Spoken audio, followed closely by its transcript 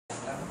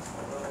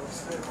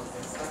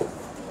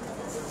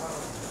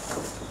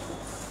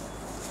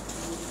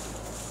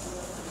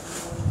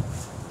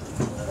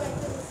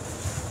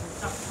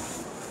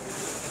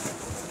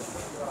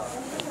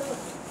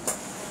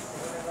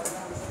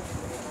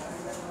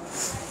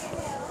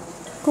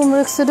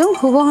কুমৰক সুদুম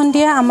শুভ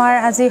সন্ধিয়া আমাৰ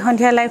আজি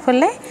সন্ধিয়া লাইভ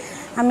হলে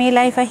আমি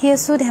লাইভ আহি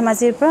আছো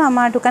ধেমাজিৰ পৰা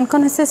আমাৰ দোকানখন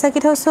হৈছে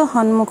সাকিট হাউছৰ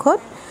সন্মুখত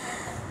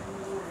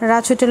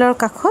ৰাজ হোটেলৰ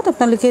কাষত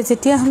আপোনালোকে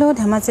যেতিয়া হলো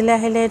ধেমাজিলৈ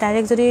আহিলে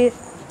ডাইৰেক্ট যদি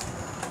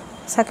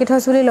সাকিট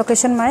হাউছ বুলি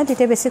লোকেশন মাৰে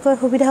তেতিয়া বেছিকৈ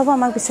সুবিধা হ'ব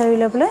আমাক বিচাৰি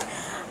লবলৈ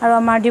আৰু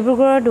আমাৰ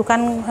ডিব্ৰুগড়ৰ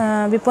দোকান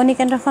বিপণী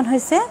কেন্দ্ৰখন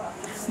হৈছে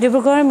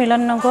ডিব্ৰুগড়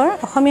মিলন নগৰ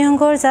অসমীয়া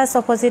সংঘৰ জাষ্ট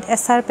অপজিট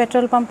এছআৰ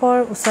পেট্ৰল পাম্পৰ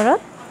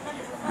ওচৰত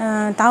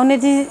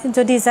টাউনেদি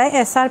যদি যায়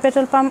এছআৰ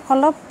পেট্ৰল পাম্প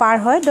অলপ পাৰ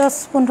হয়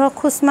 10-15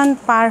 খোজমান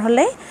পাৰ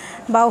হলে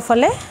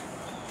বাওফালে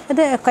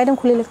এটা একদম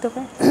খুলি লিখতে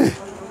পায়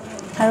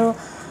আৰু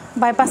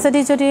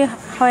বাইপাছেদি যদি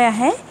হয়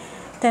আহে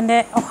তেনে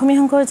অসমীয়া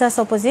সংঘৰ just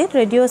opposite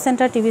radio'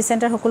 centre TV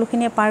centre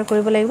সকলোখিনি পাৰ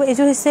কৰিব লাগিব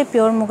এযোৰ হৈছে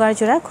পিয়ৰ মুগাৰ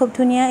যোৰা খুব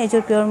ধুনীয়া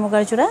এযোৰ পিয়ৰ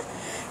মুগাৰ যোৰা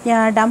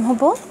ইয়াৰ দাম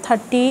হ'ব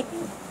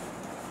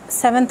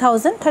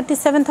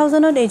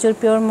 37,000 এযোৰ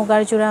পিয়ৰ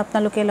মুগাৰ যোৰা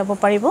আপোনালোকে ল'ব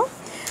পাৰিব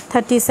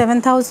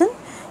 37,000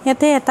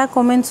 ইয়াতে এটা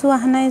কমেন্টসও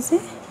আহা নাই যে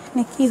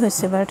নে কি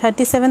হৈছে বাৰু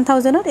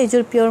 37,000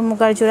 এযোৰ পিয়ৰ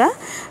মুগাৰ যোৰা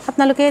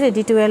আপোনালোকে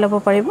ৰেডি টু ৱেৰ ল'ব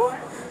পাৰিব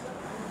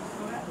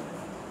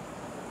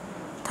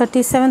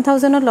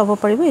 37,000 ল'ব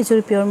পাৰিব এযোৰ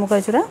পিয়ৰ মুগাৰ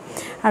যোৰা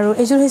আৰু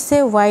এযোৰ হৈছে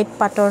হোৱাইট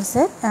পাটৰ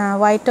set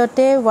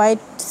হোৱাইটতে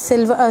white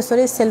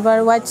silver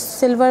white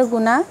silver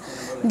গুণা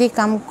দি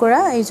কাম কৰা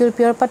এযোৰ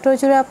পিয়ৰ পাটৰ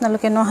যোৰা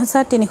আপোনালোকে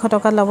 9,300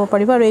 টকা ল'ব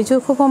পাৰিব আৰু এযোৰ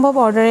খুব সম্ভৱ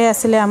অৰ্ডাৰে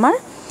আছিল আমাৰ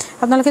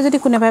আপোনালোকে যদি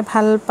কোনোবাই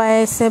ভাল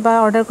পাইছে বা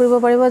অৰ্ডাৰ কৰিব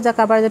পাৰিব যা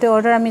কাবাৰ যদি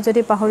অৰ্ডাৰ আমি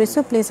যদি পাহৰিছো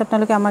প্লিজ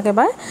আপোনালোকে আমাক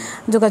এবাৰ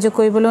যোগাযোগ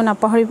কৰিবলৈ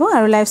নাপাহৰিব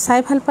আৰু লাইভ চাই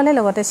ভাল পালে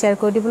লগতে শেয়াৰ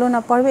কৰি দিবলৈ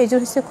নাপাহৰিব এযোৰ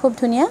হৈছে খুব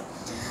ধুনীয়া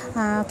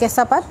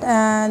কেঁচাপাত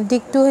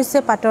দিকটো হৈছে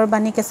পাটৰ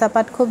বানি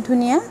কেঁচাপাত খুব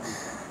ধুনীয়া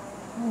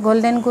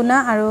গোল্ডেন গুণা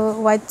আৰু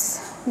হোৱাইট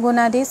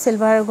গুণা দি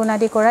সিলভাৰ গুণা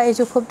দি কৰা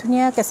এযোৰ খুব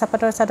ধুনীয়া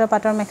কেঁচাপাতৰ চাদৰ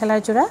পাটৰ মেখেলাৰ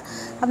যোৰা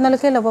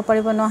আপোনালোকে ল'ব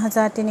পাৰিব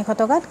 9,300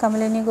 টকাত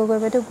কামলেনি গগৈ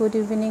বাইদেউ গুড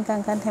ইভিনিং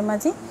কাংকান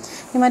ধেমাজি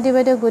হিমাদি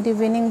বাইদেউ গুড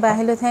ইভিনিং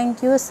বাহিলো থ্যাংক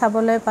ইউ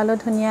চাবলৈ পালো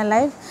ধুনীয়া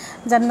লাইভ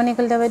জানমণি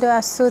কলিতা বাইদেউ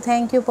আছো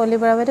থ্যাংক ইউ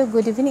পলিবৰা বাইদেউ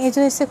গুড ইভিনিং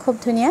এযোৰ হৈছে খুব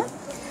ধুনীয়া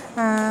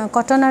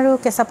কটন আৰু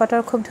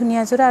কেঁচাপাতৰ খুব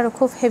ধুনীয়া যোৰা আৰু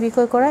খুব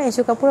হেভিকৈ কৰা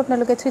এযোৰ কাপোৰ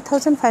আপোনালোকে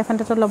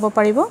 3,500 ল'ব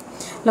পাৰিব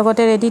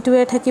লগতে ৰেডি টু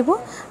ৱেৰ থাকিব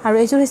আৰু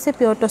এযোৰ হৈছে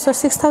পিয়ৰ টছৰ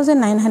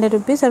 6,900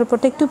 rupees আৰু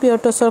প্ৰত্যেকটো পিয়ৰ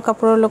টছৰ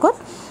কাপোৰৰ লগত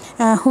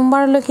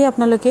সোমবাৰলৈকে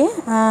আপোনালোকে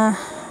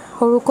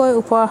সৰুকৈ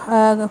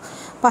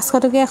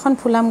 500 টকীয়া এখন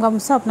ফুলাম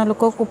গামোচা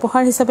আপোনালোকক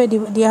উপহাৰ হিচাপে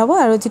দিয়া হ'ব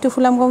আৰু যেটো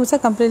ফুলাম গামোচা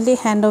কমপ্লিটলি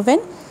হ্যান্ড ওভেন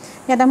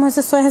ইয়াৰ দাম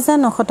হৈছে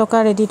 6,900 টকা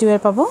ৰেডি টু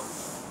ৱেৰ পাব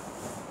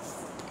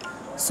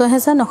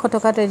 6,900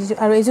 টকা ৰেডি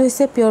আৰু এযোৰ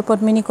হৈছে পিয়ৰ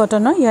পদ্মিনী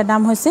কটনৰ ইয়াৰ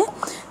দাম হৈছে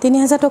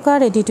 3,000 টকা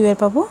ৰেডি টু ৱেৰ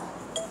পাব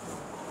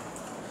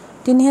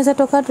 3,000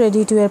 টকাত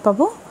ৰেডি টু ৱেৰ পাব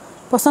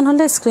পছন্দ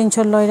হলে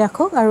স্ক্ৰিনশ্বট লৈ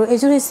ৰাখক আৰু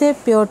এযোৰ হৈছে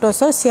পিয়ৰ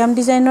টছৰ সিয়াম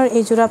ডিজাইনৰ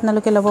এই যোৰা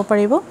আপোনালোকে ল'ব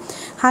পাৰিব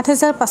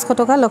 7,500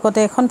 টকা লগতে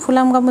এখন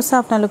ফুলাম গামোচা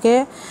আপোনালোকে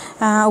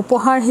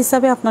উপহাৰ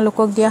হিচাপে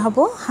আপোনালোকক দিয়া হ'ব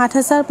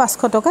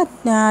 7,500 টকা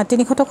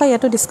 300 টকা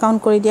ইয়াতো ডিসকাউন্ট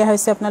কৰি দিয়া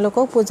হৈছে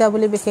আপোনালোকক পূজা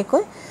বুলি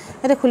বিশেষকৈ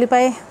এটা খুলি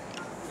পায়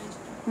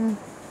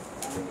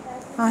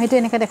হেতু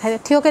এনেকা দেখাই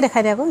থিয়কে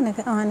দেখাই দিয়াগো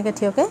এনেকা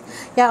থিয়কে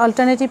ইয়াৰ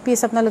অল্টাৰনেটিভ পিস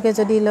আপোনালোকে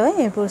যদি লয়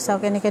এইবোৰ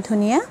চাওক এনেকে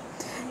ধুনীয়া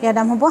ইয়াৰ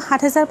দাম হ'ব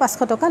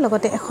 7,500 টকা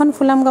লগতে এখন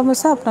ফুলাম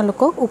গামোচা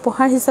আপোনালোকক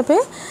উপহাৰ হিচাপে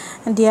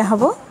দিয়া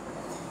হ'ব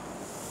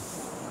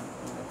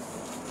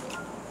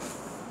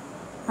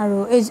আৰু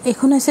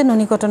এখন হৈছে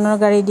ননি কটনৰ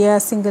গাড়ী দিয়া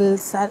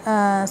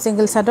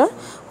সিঙ্গেল চাদৰ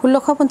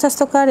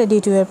 1,650 টকা ৰেডি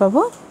টু ৱেৰ পাব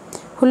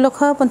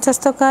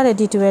 1,650 টকা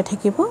ৰেডি টু ৱেৰ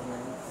থাকিব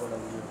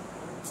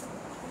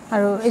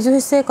আৰু এযোৰ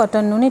হৈছে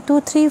কটন নুনি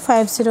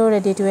 2,350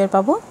 ৰেডি টু ৱেৰ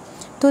পাব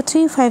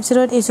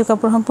 2,350 এযোৰ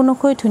কাপোৰ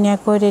সম্পূৰ্ণকৈ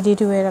ধুনীয়াকৈ ৰেডি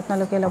টু ৱেৰ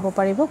আপোনালোকে ল'ব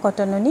পাৰিব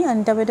কটন নুনি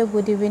অনিতা বাইদেউ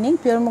গুড ইভিনিং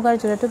পিয়ৰ মুগাৰ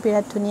যোৰাটো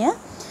বিৰাট ধুনীয়া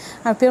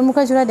আৰু পিয়ৰ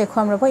মুগাৰ যোৰা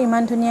দেখুৱাম ৰব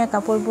ইমান ধুনীয়া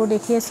কাপোৰবোৰ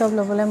দেখিয়ে সব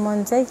ল'বলৈ মন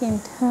যায়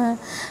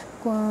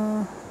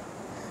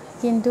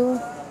কিন্তু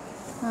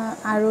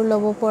আৰু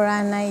ল'ব পৰা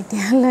নাই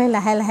এতিয়ালৈ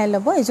লাহে লাহে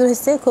ল'ব এযোৰ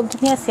হৈছে খুব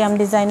ধুনীয়া সিয়াম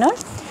ডিজাইনৰ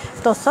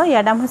টছৰ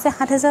ইয়াৰ দাম হৈছে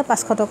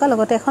 7,500 টকা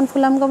লগতে এখন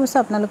ফুলাম গামোচা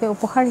আপোনালোকে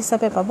উপহাৰ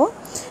হিচাপে পাব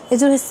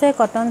এযোৰ হৈছে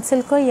কটন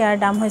সিল্কৰ ইয়াৰ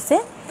দাম হৈছে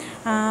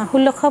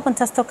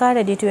 1,650 টকা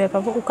ৰেডি টু ৱেৰ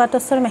পাব উকা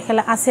টছৰ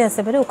মেখেলা আছে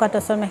বাইদেউ উকা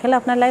টছৰ মেখেলা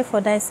আপোনাৰ লাইভ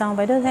সদায় চাওঁ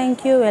বাইদেউ থ্যাংক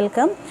ইউ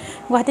ওয়েলকাম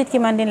গুৱাহাটীত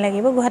কিমান দিন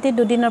লাগিব গুৱাহাটীত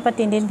 2 দিনৰ পৰা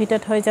 3 দিন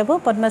ভিতৰত হৈ যাব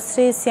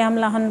পদ্মশ্ৰী শ্যাম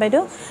লাহন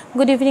বাইদেউ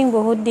গুড ইভিনিং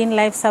বহুত দিন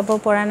লাইভ চাব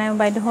পৰা নাই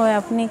বাইদেউ হয়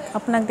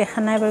আপোনাক দেখা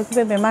নাই বাৰু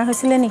কিবা বেমাৰ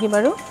হৈছিল নেকি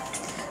বাৰু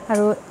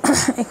আৰু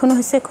এখনো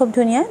হৈছে খুব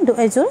ধুনীয়া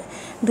এযোৰ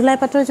ধুলাই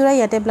পাটৰ যোৰা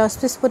ইয়াতে ব্লাউজ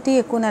পিস পটি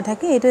একো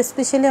নাথাকে এইটো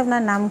স্পেশালি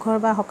আপোনাৰ নামঘৰ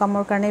বা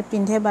হকামৰ কাৰণে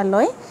পিন্ধে বা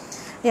লয়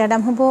ইয়াৰ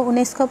দাম হ'ব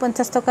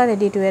 1,950 টকা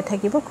ৰেডি টু ৱেৰ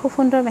থাকিব খুব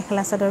সুন্দৰ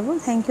মেখেলা চাদৰবোৰ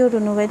থ্যাংক ইউ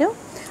ৰুনু বাইদেউ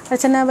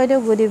অৰ্চনা বাইদেউ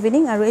গুড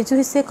ইভিনিং আৰু এযোৰ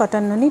হৈছে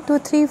কটন নুনি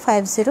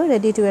 2,350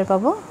 ৰেডি টু ৱেৰ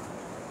পাব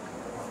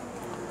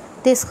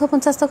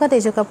 1,350 টকাত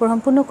এযোৰ কাপোৰ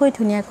সম্পূৰ্ণকৈ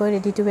ধুনীয়াকৈ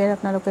ৰেডি টু ৱেৰ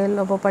আপোনালোকে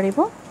ল'ব পাৰিব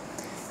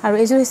আৰু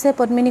এযোৰ হৈছে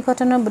পদ্মিনী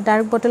কটনৰ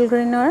ডাৰ্ক বটল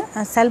গ্ৰীনৰ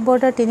সেলফ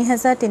বৰ্ডাৰ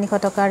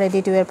 3,300 টকা ৰেডি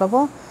টু ৱেৰ পাব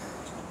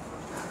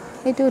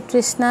এইটো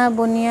তৃষ্ণা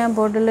বনিয়া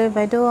বৰদলৈ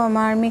বাইদেউ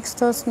আমাৰ মিক্স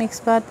টছ মিক্স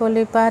পাট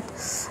পলিপাট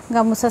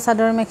গামোচা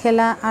চাদৰ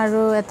মেখেলা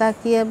আৰু এটা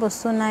কি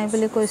বস্তু নাই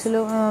বুলি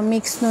কৈছিলোঁ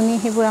মিক্স নুনি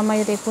সেইবোৰ আমাৰ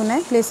ইয়াত একো নাই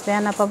প্লিজ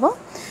বেয়া নাপাব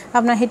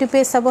আপোনাৰ সেইটো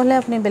পেজ চাব হ'লে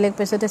আপুনি বেলেগ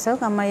পেজতে চাওক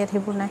আমাৰ ইয়াত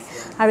সেইবোৰ নাই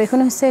আৰু এখন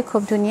হৈছে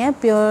খুব ধুনীয়া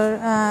পিয়ৰ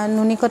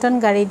নুনি কটন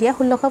গাড়ী দিয়া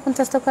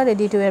 1650 টকা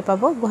ৰেডি টু ৱেৰ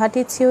পাব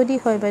গুৱাহাটীত চিঅডি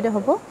হয় বাইদেউ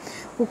হ'ব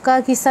উকা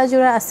ঘিচা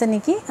যোৰা আছে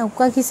নেকি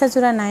উকা ঘিচা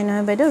যোৰা নাই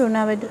নহয় বাইদেউ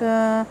ৰুণা বাইদেউ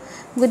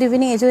গুড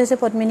ইভিনিং এযোৰ হৈছে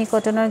পদ্মিনী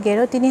কটনৰ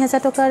গেৰো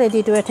 3000 টকা ৰেডি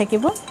টু ৱেৰ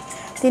থাকিব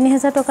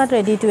 3000 টকাত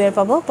ৰেডি টু ৱেৰ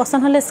পাব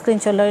পছন্দ হ'লে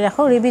স্ক্ৰিনশ্বট লৈ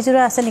ৰাখক ৰিবি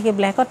যোৰা আছে নেকি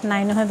ব্লেকত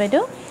নাই নহয়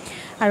বাইদেউ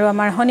আৰু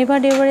আমাৰ শনিবাৰ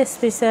দেওবাৰে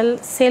স্পেশাল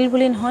সেল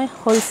বুলি নহয়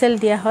হোলসেল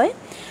দিয়া হয়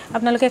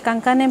আপোনালোকে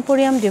কাংকান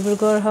এম্পোৰিয়াম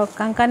ডিব্ৰুগড় হওক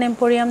কাংকান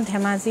এম্পোৰিয়াম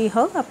ধেমাজি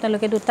হওক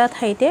আপোনালোকে দুটা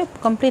ঠাইতে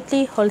কমপ্লিটলি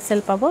হোলসেল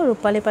পাব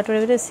ৰূপালী পাটৰ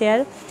শ্বেয়াৰ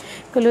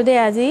কলো দে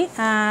আজি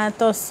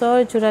টছৰ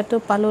যোৰাটো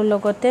পালো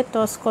লগতে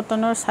টছ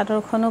কটনৰ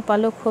চাদৰখনো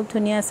পালো খুব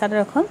ধুনীয়া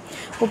চাদৰখন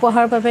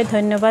উপহাৰৰ বাবে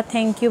ধন্যবাদ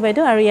থ্যাংক ইউ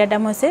বাইদেউ আৰু ইয়াৰ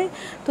দাম হৈছে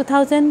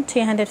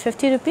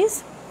 2350 रुपीस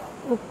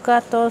উকা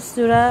টছ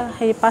যোৰা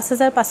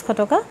 5500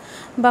 টকা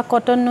বা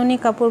কটন নুনি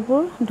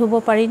কাপোৰবোৰ ধুব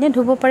পাৰি নে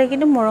ধুব পাৰি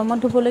কিন্তু মৰমত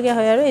ধুবলগীয়া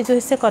হয় আৰু এইটো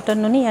হৈছে কটন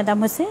নুনি ইয়াৰ দাম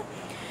হৈছে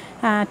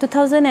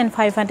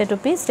 2500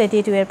 रुपीस ৰেডি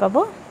টু ৱেৰ পাব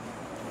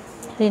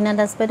ৰীনা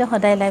দাস বাইদেউ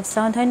সদায় লাইভ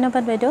চাওঁ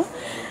ধন্যবাদ বাইদেউ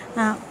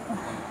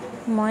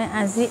মই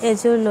আজি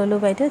এযোৰ ললো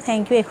বাইদেউ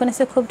থ্যাংক ইউ এখন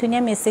আছে খুব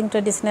ধুনীয়া মিচিং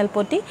ট্ৰেডিশনাল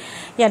পটি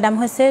ইয়াৰ দাম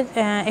হৈছে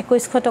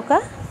 2100 টকা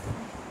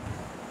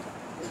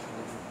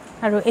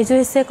আৰু এযোৰ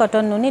হৈছে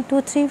কটন নুনি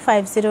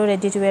 2350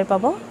 ৰেডি টু ৱেৰ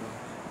পাব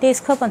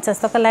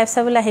 2350 টকা লাইভ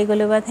চাবলৈ আহি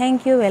গলো বা থ্যাংক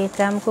ইউ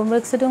ওয়েলকাম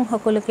কুমৰক সুদুং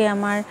সকলোকে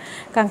আমাৰ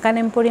কাংকান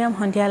এম্পোৰিয়াম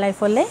সন্ধিয়া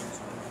লাইভলে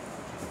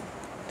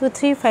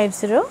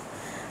 2350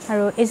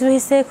 আৰু এযোৰ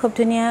হৈছে খুব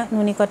ধুনীয়া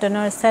নুনি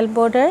কটনৰ self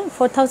border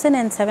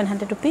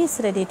 4700 rupees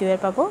ready to ৱেৰ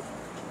পাব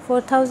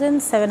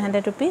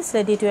 4700 रुपीस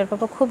ৰেডি টু ৱেৰ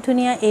পাব খুব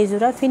ধুনীয়া এই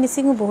যোৰা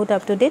ফিনিশিংও বহুত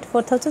আপ টু ডেট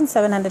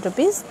 4700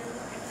 रुपीस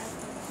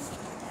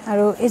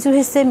আৰু এযোৰ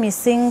হৈছে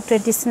মিচিং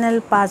ট্ৰেডিশনাল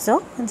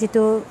পাজক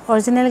যেটো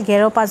অৰিজিনাল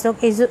গেৰো পাজক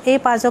এই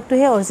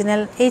পাজকটোহে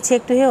অৰিজিনাল এই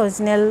চেকটোহে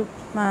অৰিজিনাল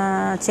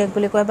চেক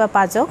বুলি কয় বা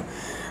পাজক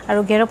আৰু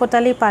গেৰো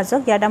পটালি পাজক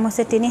ইয়াৰ দাম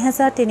হৈছে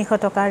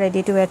 3300 টকা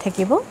ৰেডি টু ৱেৰ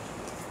থাকিব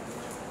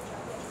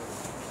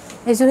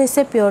এযোৰ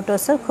হৈছে পিয়ৰ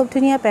টছৰ খুব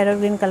ধুনীয়া প্যাৰট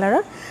গ্ৰীন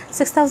কালাৰৰ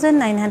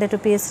 6900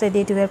 रुपीस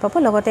ৰেডি টু ৱেৰ পাব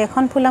লগতে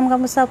এখন ফুলাম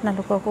গামোচা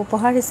আপোনালোকক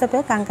উপহাৰ হিচাপে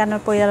কাংকানৰ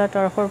পৰিয়ালৰ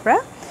তৰফৰ পৰা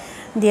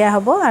দিয়া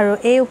হ'ব আৰু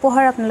এই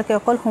উপহাৰ আপোনালোকে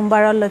অকল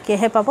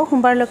সোমবাৰলৈকেহে পাব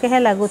সোমবাৰলৈকেহে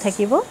লাগু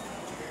থাকিব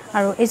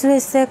আৰু এযোৰ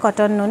হৈছে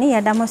কটন নুনি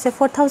ইয়াৰ দাম হৈছে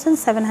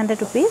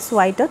 4700 रुपीस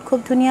হোৱাইটত খুব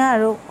ধুনীয়া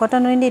আৰু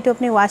কটন নুনি এটো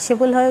আপুনি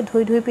ওয়াশেবল হয়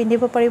ধুই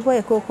পিন্ধিব পাৰিব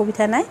একো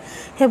অসুবিধা নাই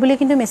হেবুলি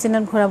কিন্তু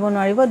মেচিনত ঘূৰাব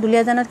নোৱাৰিব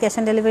দুলিয়াজানত ক্যাশ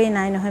অন ডেলিভাৰী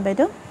নাই নহয়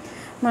বাইদেউ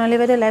মনালী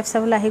বাইদেউ লাইভ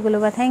চাবলৈ আহি গলো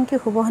বা থ্যাংক ইউ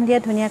শুভ সন্ধিয়া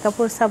ধুনীয়া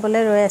কাপোৰ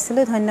চাবলৈ ৰৈ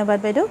আছিলো ধন্যবাদ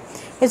বাইদেউ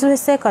এযোৰ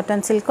হৈছে কটন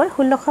সিল্কৰ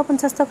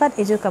 1650 টকাত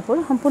এযোৰ কাপোৰ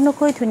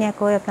সম্পূৰ্ণকৈ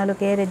ধুনীয়াকৈ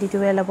আপোনালোকে ৰেডি টু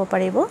ৱেৰ ল'ব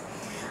পাৰিব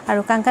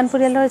আৰু কাংকান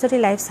পৰিয়ালৰ যদি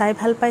লাইভ চাই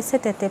ভাল পাইছে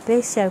তেতে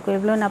প্লিজ শেয়াৰ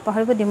কৰিবলৈ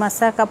নাপাহৰিব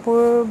ডিমাসা কাপোৰ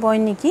বয়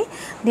নেকি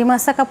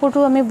ডিমাসা কাপোৰটো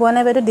আমি বোৱা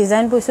নাই বাইদেউ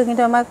ডিজাইন বৈছো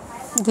কিন্তু আমাক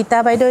গীতা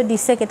বাইদেউ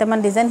দিছে কেইটামান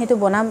ডিজাইন হেতু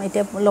বনাম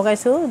এতিয়া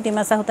লগাইছো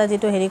ডিমাসা হতা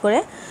যেটো হেৰি কৰে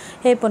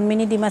সেই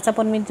পদ্মিনী ডিমাসা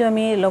পদ্মিনীটো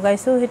আমি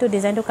লগাইছো হেতু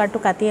ডিজাইনটো কাৰ্ডটো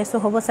কাটি আছো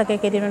হ'ব সকে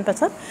কেইদিনমান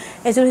পাছত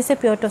এযোৰ হৈছে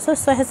পিয়ৰ টছৰ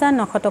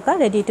 6900 টকা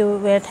ৰেডি টু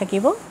ৱেৰ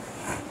থাকিব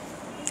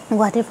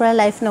গুৱাহাটীৰ পৰা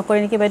লাইভ নকৰে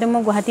নেকি বাইদেউ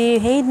মই গুৱাহাটী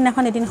সেই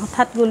দিনাখন এদিন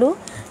হঠাৎ গলো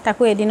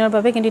তাকো এদিনৰ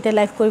বাবে কিন্তু এটা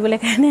লাইভ কৰিবলৈ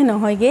কাৰণে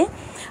নহয়গে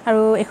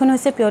আৰু এখন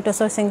হৈছে পিয়ৰ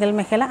টছৰ সিঙ্গেল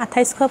মেখেলা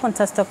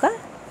 2850 টকা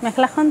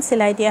মেখেলাখন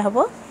সিলাই দিয়া হ'ব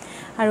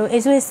আৰু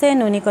এযোৰ হৈছে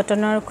নুনি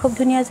কটনৰ খুব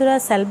ধুনীয়া যোৰা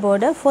self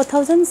border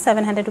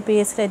 4700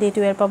 rupees ready to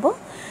ৱেৰ পাব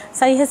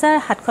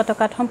 4700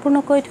 টকাত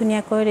সম্পূৰ্ণকৈ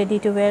ধুনীয়াকৈ ৰেডি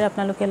টু ৱেৰ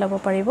আপোনালোকে ল'ব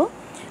পাৰিব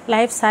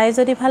লাইভ চাই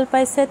যদি ভাল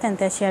পাইছে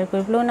তেন্তে শেয়াৰ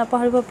কৰিবলৈ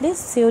নাপাহৰিব প্লিজ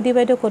সিওডি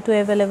বাইদেউ কতো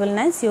अवेलेबल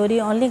নাই সিওডি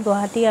অনলি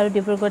গুৱাহাটী আৰু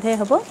ডিব্ৰুগড়হে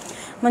হ'ব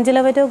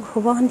মঞ্জিলা বাইদেউ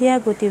শুভ সন্ধিয়া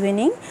গুড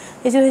ইভিনিং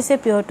এযোৰ হৈছে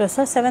পিয়ৰ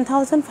টছৰ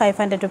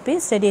 7500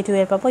 रुपीस ৰেডি টু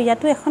ৱেৰ পাব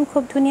ইয়াতো এখন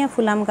খুব ধুনীয়া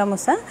ফুলাম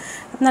গামোচা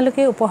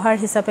আপোনালোকে উপহাৰ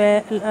হিচাপে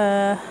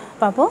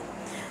পাব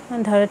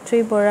ধৰত্ৰী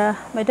বৰা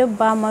বাইদেউ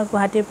বা মই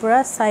গুৱাহাটীৰ পৰা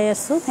চাই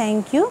আছো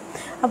থ্যাংক ইউ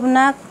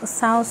আপোনাক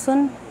চাওচোন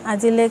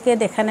আজিলৈকে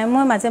দেখা নাই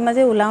মই মাজে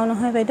মাজে ওলাও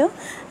নহয় বাইদেউ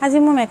আজি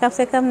মোৰ মেকআপ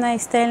সেকআপ নাই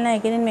ষ্টাইল নাই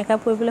একেদিন মেকআপ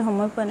কৰিবলৈ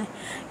সময় পোৱা নাই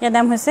ইয়াৰ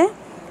দাম হৈছে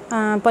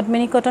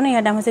পদ্মিনী কটন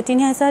ইয়াৰ দাম হৈছে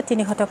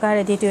 3300 টকা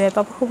ৰেডি টু ৱেৰ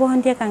পাব শুভ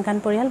সন্ধিয়া কাংকান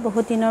পৰিয়াল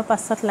বহুত দিনৰ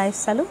পাছত লাইভ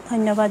চালো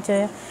ধন্যবাদ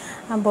জয়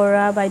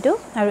বৰা বাইদেউ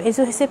আৰু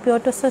এযোৰ হৈছে পিয়ৰ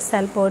টছৰ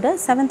সেলফ বৰ্ডাৰ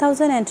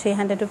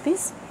 7300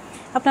 रुपीस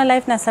আপোনাৰ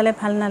লাইভ নাচালে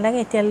ভাল নালাগে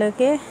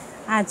এতিয়ালৈকে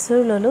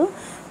আজুৰ ললো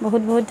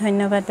বহুত বহুত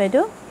ধন্যবাদ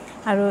বাইদেউ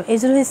আৰু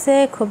এযোৰ হৈছে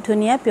খুব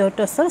ধুনীয়া পিয়ৰ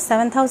টছৰ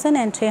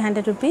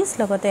 7300 रुपीस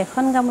লগতে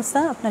এখন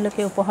গামোচা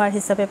আপোনালোকে উপহাৰ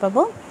হিচাপে পাব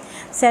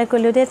শেয়াৰ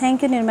কৰিলো দে থ্যাংক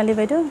ইউ নিৰ্মালী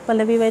বাইদেউ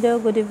পল্লৱী বাইদেউ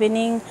গুড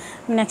ইভিনিং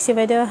মিনাক্ষী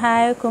বাইদেউ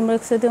হাই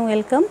কুমৰক সুদুং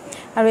ওয়েলকাম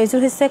আৰু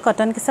এযোৰ হৈছে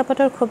কটন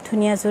কিসাপটৰ খুব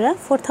ধুনীয়া যোৰা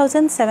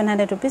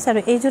 4700 रुपीस আৰু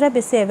এই যোৰা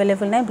বেছি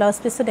अवेलेबल নাই ব্লাউজ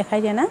পিসটো দেখাই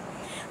দিয়া না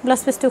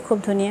ব্লাউজ পিসটো খুব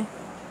ধুনীয়া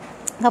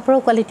কাপোৰৰ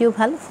কোৱালিটিও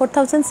ভাল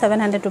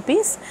 4700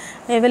 rupees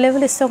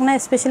এভেইলেবল ষ্টক নাই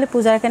স্পেশালি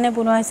পূজাৰ কাৰণে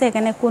বনোৱা হৈছে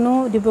এখানে কোনো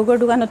ডিব্ৰুগড়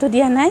দোকানতো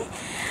দিয়া নাই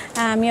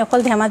আমি অকল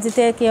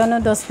ধেমাজিতে কিয়নো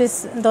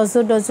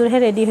 10 জোৰ হে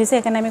ৰেডি হৈছে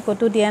এখানে আমি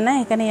কতো দিয়া নাই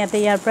এখানে ইয়াতে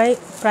ইয়াৰ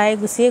প্ৰায়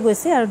গুছিয়ে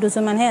গৈছে আৰু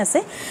দুজন মানহে আছে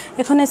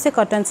এখন আছে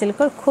কটন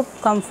সিল্কৰ খুব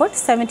comfort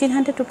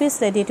 1700 rupees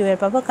ready to where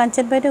পাব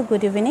কাঞ্চন বাইদেউ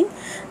গুড ইভিনিং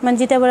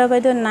মঞ্জিতা বৰা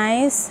বাইদেউ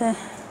নাইস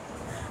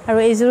আৰু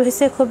এইজোৰ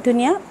হৈছে খুব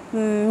ধুনিয়া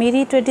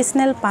Miri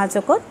ট্ৰেডিশনাল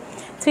পাঁচকত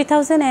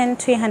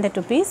 3300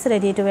 rupees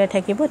ready to wear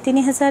থাকিব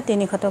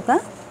 3300 টকা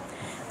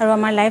আৰু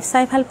আমাৰ লাইভ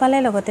চাই ভাল পালে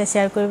লগতে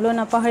শেয়াৰ কৰিবলৈ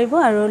নাপাহৰিব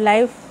আৰু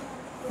লাইভ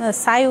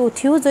চাই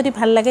উঠিও যদি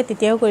ভাল লাগে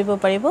তেতিয়াও কৰিব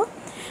পাৰিব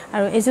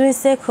আৰু এজোৰ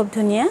হৈছে খুব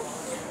ধুনিয়া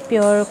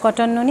পিওৰ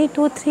কটন নুনি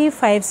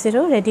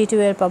 2350 ready to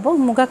wear পাব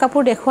মুগা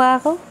কাপোৰ দেখুৱা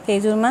আকৌ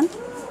কেইজোৰ মান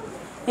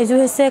এজোৰ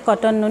হৈছে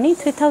কটন নুনি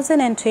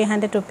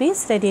 3300 rupees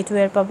ready to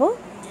wear পাব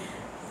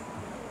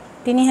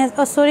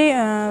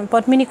 3000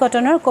 পদ্মিনী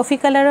কটনৰ কফি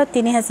কালাৰত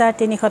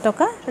 3300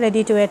 টকা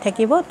ৰেডি টু ওয়্যাৰ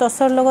থাকিব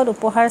টছৰ লগত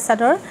উপহাৰ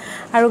চাদৰ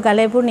আৰু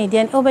গালেবোৰ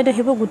নিদিয়ান ও বাইদেউ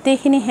হেবো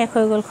গুটেইখিনি শেষ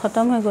হৈ গল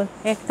খতম হৈ গল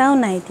একটাও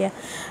নাই এতিয়া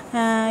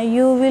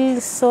U will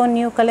show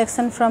new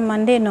collection from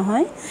Monday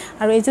নহয়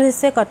আৰু এইজোৰ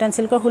হৈছে কটন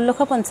সিল্কৰ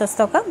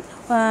 1650 টকা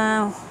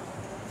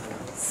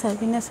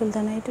সাবিনা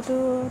সুলতানা এটো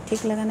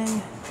ঠিক লাগা নাই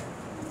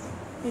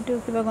এটো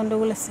কিবা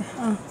গণ্ডগোল আছে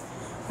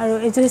আৰু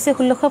এজোৰ হৈছে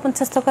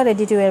 1650 টকা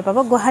ৰেডি টু ওয়্যাৰ পাব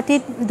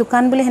গুৱাহাটীত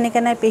দোকান বুলি হেনেকা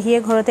নাই পেহিয়ে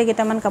ঘৰতে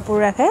কেটামান কাপোৰ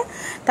ৰাখে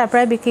তাৰ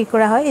পৰাই বিক্ৰী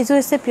কৰা হয় এজোৰ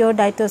হৈছে পিওৰ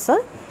ডাইটছৰ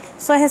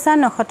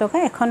 6900 টকা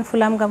এখন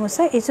ফুলাম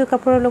গামোচা এজোৰ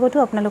কাপোৰৰ লগতো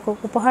আপোনালোকক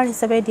উপহাৰ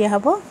হিচাপে দিয়া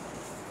হ'ব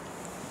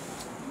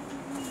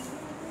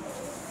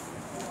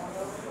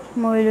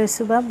মই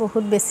লৈছো বা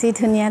বহুত বেছি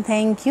ধুনিয়া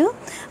থ্যাংক ইউ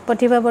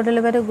প্ৰতিভা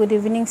বৰদলৈ বাইদেউ গুড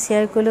ইভিনিং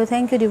শেয়াৰ কৰিলো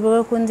থ্যাংক ইউ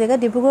ডিব্ৰুগড় কোন জেগা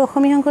ডিব্ৰুগড়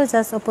অসমীয়া সংঘৰ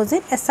জাষ্ট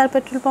অপোজিট এছআৰ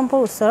পেট্ৰল পাম্পৰ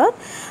ওচৰত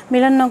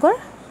মিলন নগৰ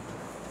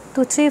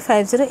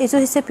 2350 এজো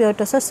হৈছে পিওর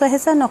টছ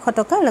 6900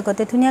 টকা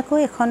লগতে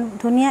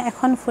ধুনিয়া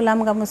এখন ফুলাম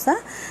গামোচা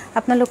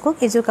আপোনালোকক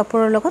এজো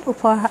কাপোৰৰ লগত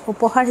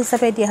উপহাৰ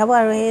হিচাপে দিয়া হ'ব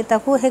আৰু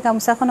তাকো হে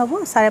গামোচাখন হ'ব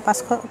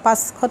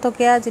 550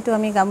 টকা যেটো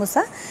আমি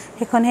গামোচা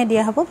হেখনহে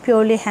দিয়া হ'ব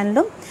পিওৰলি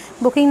হ্যান্ডলুম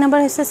বুকিং নম্বৰ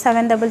হৈছে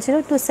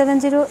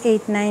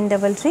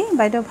 7002708933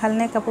 বাইদেউ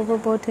ভালনে কাপোৰবোৰ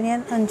বহুত ধুনিয়া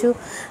অঞ্জু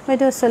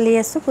বাইদেউ চলি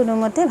আছো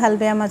কোনোমতে ভাল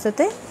বেয়া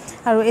মাজতে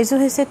আৰু এজো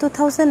হৈছে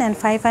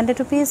 2500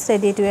 rupees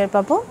ৰেডি টু ওয়্যাৰ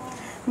পাব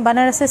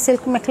बनारसी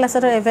सिल्क मेखला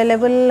चादर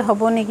अवेलेबल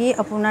हबो नेकी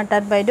আপোনাৰ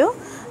তাত বাইদেউ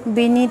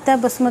বিনিতা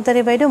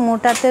বসমতাৰী বাইদেউ মোৰ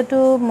তাতেটো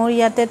মোৰ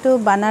ইয়াতেটো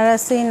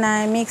बनारसी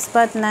নাই মিক্স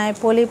পাট নাই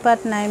পলি পাট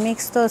নাই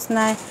মিক্স টস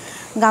নাই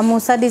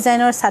গামোচা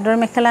ডিজাইনৰ চাদৰ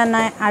মেখেলা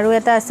নাই আৰু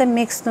এটা আছে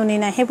মিক্স নুনি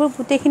নাই হেবোৰ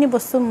গুটেখিনি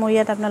বস্তু মোৰ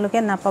ইয়াত আপোনালোকে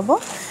নাপাব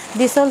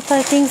this all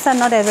things are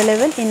not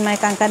available in my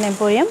Kangkan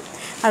emporium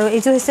আৰু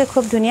এইটো হৈছে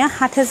খুব ধুনিয়া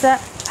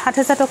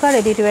 7000 টকা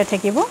ৰেডি টু ওয়্যাৰ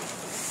থাকিব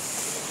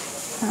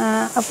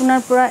আপোনাৰ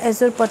পৰা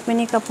এজোৰ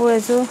পদ্মিনী কাপোৰ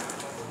এজোৰ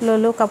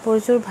ললো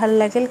কাপোৰজোৰ ভাল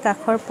লাগিল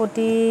কাখৰ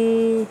পটি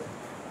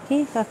কি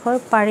কাখৰ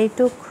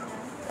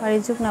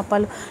পাৰিজুক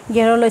নাপালো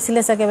গেৰ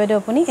লৈছিলে চাগে বাইদেউ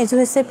আপুনি এজো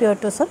হৈছে পিওৰ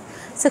টছত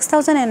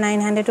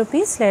 6900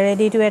 rupees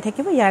ৰেডি টু ওয়্যাৰ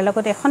থাকিব ইয়াৰ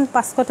লগত এখন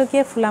 500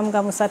 টকীয়া ফুলাম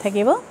গামোচা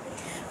থাকিব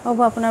হ'ব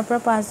আপোনাৰ পৰা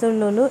পাঁচজোৰ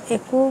ললো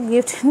একো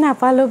গিফট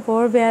নাপালো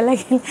বৰ বেয়া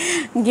লাগিল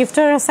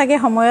গিফটৰ চাগে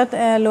সময়ত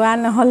লোৱা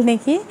নহল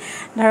নেকি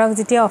ধৰক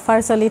যেতিয়া অফাৰ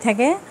চলি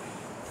থাকে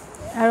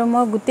আৰু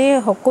মই গুটে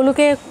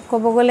সকলোকে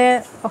কব গলে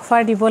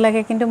অফাৰ দিব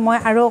লাগে কিন্তু মই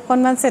আৰু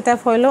অকনমান সেটআপ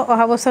হইলো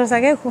অহা বছৰ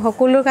চাগে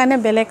সকলোৰ কাৰণে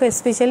বেলেগ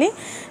স্পেশালি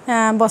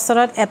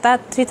বছৰত এটা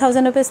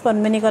 3000 rupees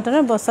পদ্মিনী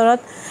কটনৰ বছৰত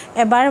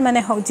এবাৰ মানে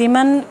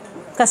যিমান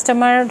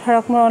কাস্টমাৰ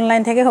ধৰক মোৰ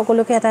অনলাইন থাকে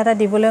সকলোকে এটা এটা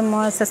দিবলৈ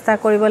মই চেষ্টা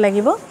কৰিব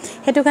লাগিব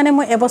হেতু কাৰণে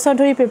মই এবছৰ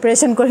ধৰি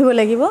প্ৰিপাৰেচন কৰিব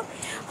লাগিব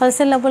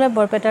হোলসেল লবলৈ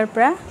বৰপেটাৰ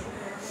পৰা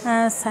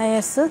চাই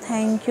আছো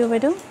থ্যাংক ইউ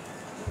বাইদেউ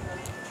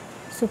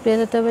সুপ্ৰিয়া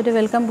দত্ত বাইদেউ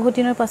ওয়েলকাম বহুত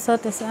দিনৰ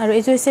পাছত আৰু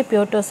এইজো হৈছে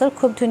পিওৰ টছৰ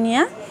খুব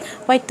ধুনিয়া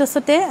হোৱাইট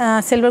টছতে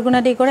সিলভাৰ গুণা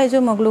দি কৰা এইজো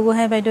মগলু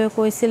গোহাই বাইদেউ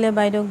কৈছিলে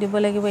বাইদেউক দিব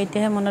লাগিব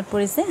এতিয়াহে মনত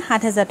পৰিছে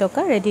 7000 টকা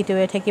ৰেডি টু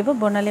ওয়্যাৰ থাকিব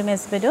বৰ্ণালী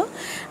মেছ বাইদেউ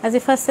আজি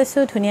ফাৰ্ষ্ট চাইছো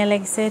ধুনিয়া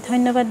লাগিছে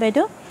ধন্যবাদ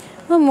বাইদেউ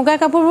মই মুগা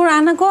কাপোৰবোৰ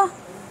আন আকৌ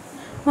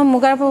মই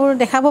মুগা কাপোৰবোৰ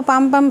দেখাব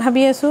পাম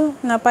ভাবি আছো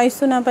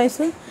নাপাইছো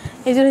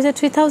এইজো হৈছে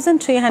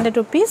 3300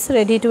 rupees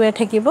ৰেডি টু ওয়্যাৰ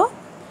থাকিব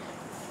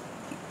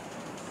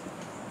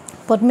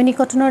পদ্মিনী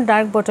কটনৰ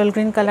ডাৰ্ক বটল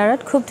গ্ৰীন কালাৰত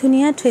খুব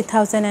ধুনিয়া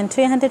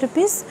 3300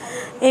 rupees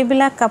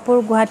এইবিলা কাপোৰ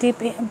গুৱাহাটী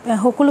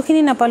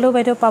সকলোখিনি নাপালো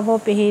বাইদেউ পাব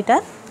পেহিটা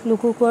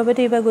লুকু কোৱা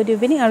বাইদেউ ইবা গুড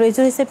ইভিনিং আৰু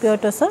এইজো হৈছে পিওৰ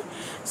টছৰ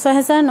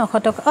 6900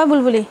 টকা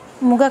বুলবুলি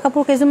মুগা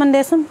কাপোৰ কেইজুমান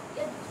দেচোন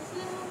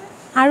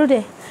আৰু দে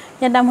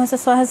ইয়াৰ দাম হৈছে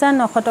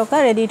 6900 টকা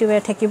ৰেডি টু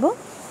ওয়্যাৰ থাকিব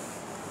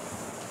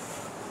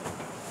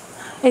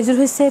এইজো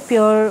হৈছে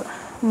পিওৰ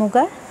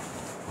মুগা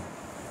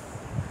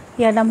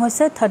ইয়াৰ দাম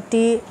হৈছে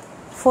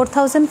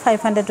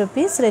 34,500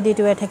 rupees ৰেডি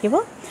টু ওয়্যাৰ থাকিব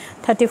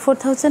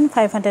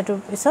 34,500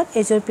 rupees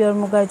এজোৰ পিওৰ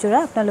মুগাৰ জোৰা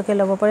আপোনালোকে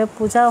ল'ব পাৰে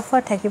পূজা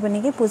অফাৰ থাকিব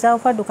নেকি পূজা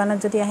অফাৰ দোকানত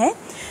যদি আহে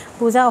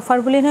পূজা অফাৰ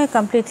বুলি নহয়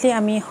কমপ্লিটলি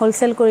আমি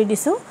হোলসেল কৰি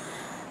দিছো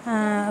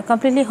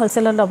কমপ্লিটলি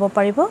হোলসেলত ল'ব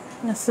পাৰিব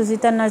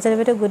সুজিতা নাৰ্জাৰী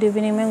বাইদেউ good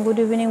evening ma'am good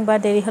evening বা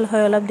দেৰি হল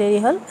হয় অলপ দেৰি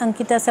হল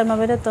অংকিতা শৰ্মা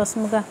বাইদেউ টছ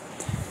মুগা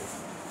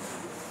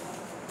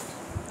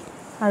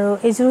আৰু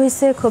এইযোৰ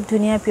হৈছে খুব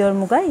ধুনীয়া পিয়ৰ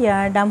মুগা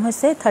ইয়াৰ দাম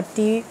হৈছে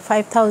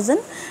 35000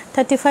 ত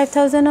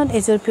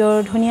এইযোৰ পিয়ৰ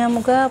ধুনীয়া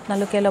মুগা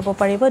আপোনালোকে ল'ব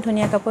পাৰিব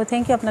ধুনীয়া কাপোৰ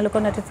থ্যাংক ইউ আপোনালোকৰ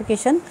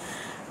নটিফিকেশন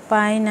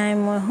পাই নাই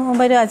মই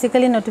বাইদেউ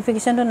আজিকালি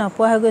নটিফিকেশনটো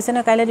নপোৱা হৈ গৈছে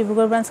না কাইলে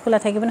ডিব্ৰুগড় ব্ৰাঞ্চ খোলা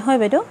থাকিব নহয়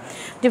বাইদেউ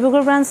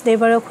ডিব্ৰুগড় ব্ৰাঞ্চ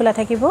দেওবাৰে খোলা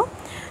থাকিব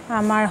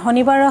আমাৰ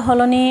শনিবাৰ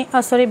হলনি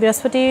সৰি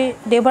বৃহস্পতি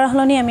দেওবাৰ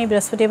হলনি আমি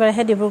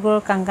বৃহস্পতিবাৰহে ডিব্ৰুগড়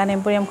কাংকান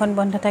এম্পোৰিয়ামখন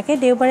বন্ধ থাকে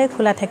দেওবাৰে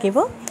খোলা থাকিব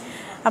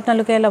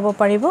আপোনালোকে ল'ব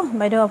পাৰিব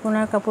বাইদেউ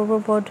আপোনাৰ কাপোৰবোৰ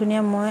বৰ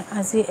ধুনীয়া মই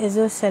আজি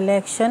এজো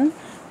সিলেকশন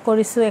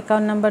কৰিছো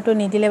একাউন্ট নাম্বাৰটো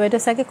নিদিলে বাইদেউ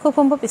সাকে খুব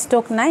সম্ভৱ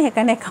ষ্টক নাই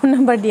হেকাৰণে একাউন্ট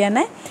নাম্বাৰ দিয়া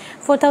নাই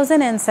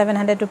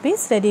 4700 rupees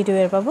ৰেডি টু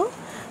wear পাব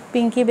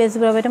পিঙ্কি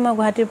বেজবৰা বাইদেউ মই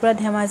গুৱাহাটীৰ পৰা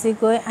ধেমাজি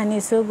গৈ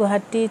আনিছো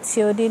গুৱাহাটীত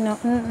চিওডি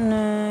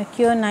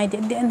কিয় নাই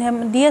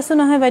দি আছো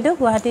নহয় বাইদেউ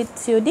গুৱাহাটীত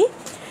চিওডি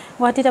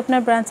গুৱাহাটীত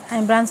আপোনাৰ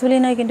ব্ৰাঞ্চ বুলি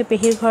নাই কিন্তু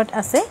পেহিৰ ঘৰত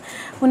আছে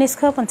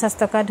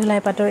 1950 টকা ধুলাই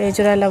পাটৰ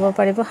এজোৰা ল'ব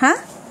পাৰিব হা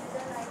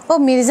ও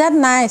মিৰ্জাত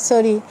নাই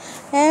সৰি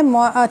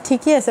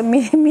ঠিকই আছে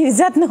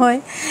মিৰ্জাত নহয়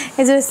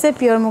এজোৰ আছে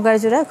পিয়ৰ মুগাৰ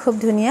জোৰা খুব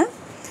ধুনীয়া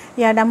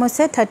ইয়াৰ দাম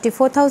হৈছে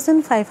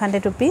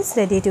 34500 rupees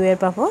ৰেডি টু wear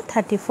পাব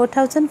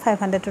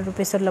 34500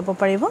 rupees ল'ব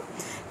পাৰিব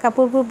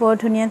কাপোৰবোৰ বৰ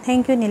ধুনীয়া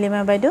থ্যাংক ইউ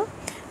নীলিমা বাইদেউ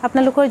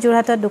আপোনালোকৰ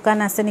যোৰহাটত দোকান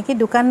আছে নেকি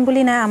দোকান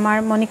বুলি না আমাৰ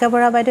মনিকা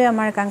বৰা বাইদেউ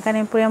আমাৰ কাংকান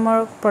এম্পোৰিয়ামৰ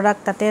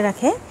প্ৰডাক্ট তাতে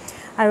ৰাখে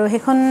আৰু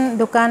হেখন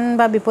দোকান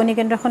বা বিপণী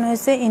কেন্দ্ৰখন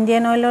হৈছে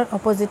ইণ্ডিয়ান অইলৰ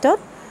অপজিটত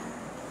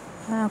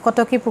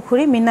কটকি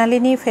পুখুৰী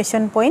মিনালিনী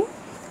ফেশ্বন পইণ্ট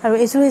আৰু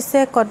এইযোৰ হৈছে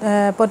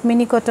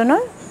পদ্মিনী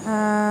কটনৰ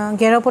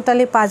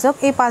গেৰপটালি পাজক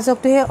এই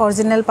পাজকটোহে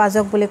অৰিজিনাল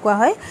পাজক বুলি কোৱা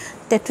হয়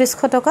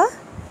 3300 টকা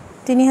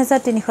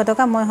 3300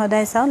 টকা মই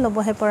সদায় চাও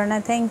লবহে পৰা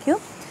নাই থ্যাংক ইউ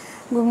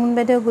গুনগুন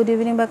বাইদেউ গুড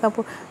ইভিনিং বা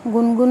কাপোৰ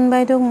গুনগুন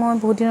বাইদেউ মই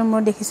বহুত দিনৰ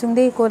মই দেখিছো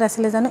দেই কোড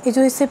আছিল জানো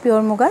এইযোৰ হৈছে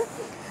পিয়ৰ মুগাৰ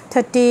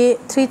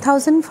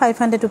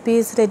 33500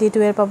 rupees ৰেডি টু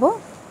wear পাব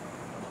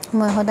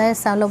মই সদায়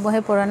চাও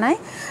লবহে পৰা নাই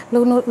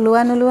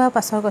লোৱা নলোৱা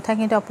পাছৰ কথা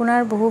কিন্তু আপোনাৰ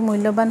বহু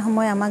মূল্যবান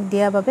সময় আমাক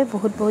দিয়া বাবে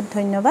বহুত বহুত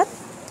ধন্যবাদ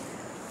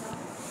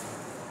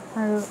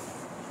আৰু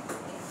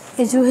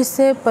এইযোৰ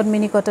হৈছে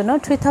পদ্মিনী কটনৰ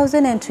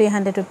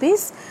 3300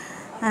 rupees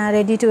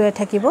ৰেডি টু wear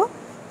থাকিব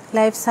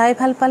লাইভ চাই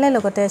ভাল পালে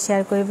লগতে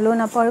শেয়াৰ কৰিবলৈ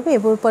নাপাহৰিব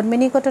এইবোৰ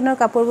পদ্মিনী কটনৰ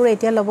কাপোৰবোৰ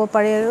এতিয়া ল'ব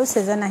পাৰে আৰু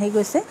সিজন আহি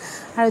গৈছে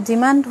আৰু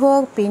যিমান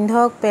ধোক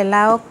পিন্ধক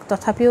পেলাওক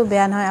তথাপিও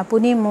বেয়া নহয়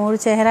আপুনি মোৰ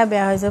চেহাৰা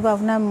বেয়া হৈ যাব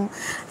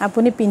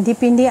আপুনি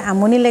পিন্ধি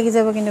আমনি লাগি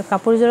যাব কিন্তু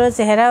কাপোৰজোৰৰ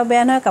চেহাৰাও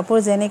বেয়া নহয় কাপোৰ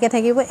যেনেকৈ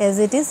থাকিব এজ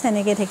ইট ইজ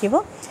সেনেকৈ থাকিব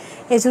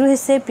এইযোৰ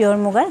হৈছে পিয়ৰ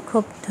মুগাৰ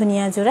খুব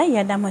ধুনীয়া জোৰা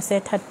ইয়াৰ দাম হৈছে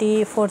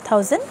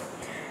 34000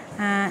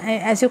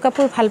 এজোৰ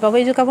কাপোৰ ভাল পাব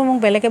এজোৰ কাপোৰ মোক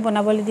বেলেগে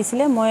বনাবলৈ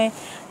দিছিলে মই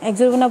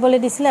একজোৰ বনাবলৈ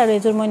দিছিলে আৰু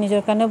এজোৰ মই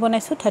নিজৰ কাৰণে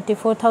বনাইছো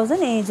 34000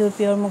 এইজোৰ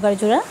পিয়ৰ মুগাৰ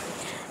জোৰা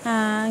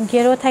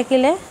গেৰো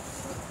থাকিলে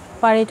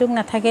পাৰিটোক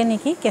নাথাকে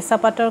নেকি কেঁচা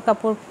পাটৰ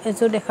কাপোৰ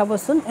এজোৰ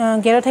দেখাবচোন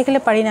গেৰো থাকিলে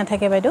পাৰি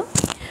নাথাকে বাইদেউ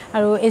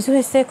আৰু এজোৰ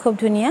হৈছে খুব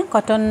ধুনীয়া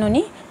কটন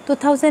নুনি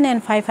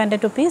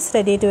 2500 rupees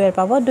ৰেডি টু wear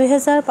পাব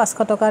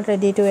 2500 টকাত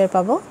ৰেডি টু wear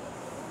পাব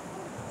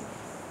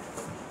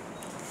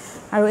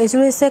আৰু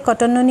এজোৰ হৈছে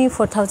কটন নুনি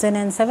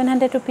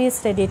 4700 rupees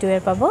ৰেডি টু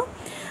wear পাব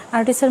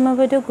আৰটি শৰ্মা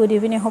বাইদেউ গুড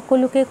ইভিনিং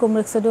সকলোকে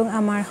কুমৰকছদুং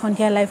আমাৰ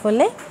সন্ধিয়া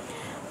লাইভলে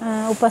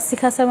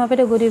উপাসিখা শৰ্মা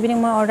বাইদেউ গুড ইভিনিং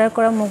মই অৰ্ডাৰ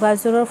কৰা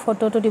মুগাজোৰৰ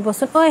ফটোটো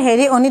দিবচোন ঐ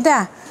হেৰি অনিতা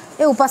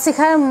এই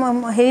উপাসিখাৰ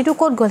হেৰিটো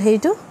ক'ত গ'ল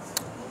হেৰিটো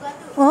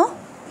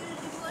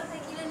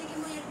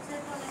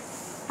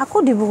আকৌ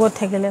ডিব্ৰুগড়ত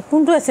থাকিলে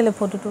কোনটো আছিল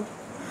ফটোটো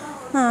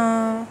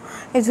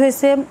এজোৰ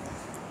হৈছে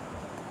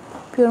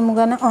পিয়ৰ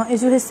মুগা না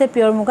এজোৰ হৈছে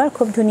পিয়ৰ মুগাৰ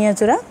খুব ধুনীয়া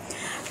জোৰা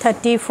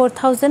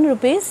 34000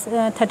 rupees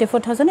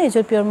 34000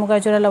 এজোৰ পিয়ৰ মুগাৰ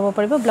জোৰা ল'ব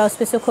পাৰিব ব্লাউজ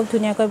পিসও খুব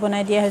ধুনীয়াকৈ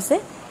বনাই দিয়া হৈছে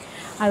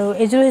আৰু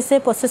এজোৰ হৈছে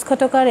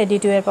 2500 টকা ৰেডি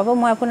টু wear পাব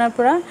মই আপোনাৰ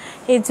পৰা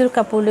এজোৰ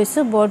কাপোৰ লৈছো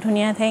বৰ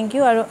ধুনীয়া থ্যাংক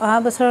ইউ আৰু অহা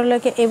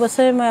বছৰলৈকে এই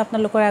বছৰে মই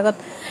আপোনালোকৰ আগত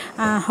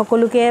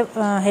সকলোকে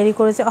হেৰি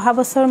কৰিছে অহা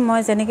বছৰ মই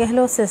যেনেকৈ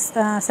হলেও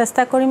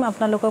চেষ্টা কৰিম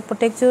আপোনালোকৰ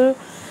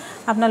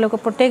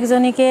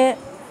প্ৰত্যেকজনীকে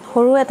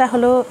সৰু এটা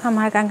হলো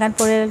আমাৰ কাংকান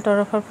পৰিয়াল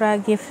তৰফৰ পৰা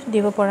গিফট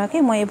দিব পৰাকে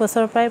মই এই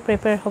বছৰৰ পৰাই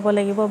প্ৰিপেয়াৰ হ'ব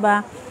লাগিব বা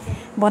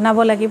বনাব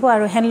লাগিব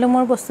আৰু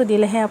হ্যান্ডলুমৰ বস্তু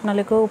দিলেহে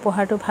আপোনালোকে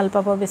উপহাৰটো ভাল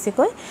পাব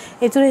বেছিকৈ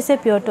এজোৰ হৈছে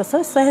পিয়ৰ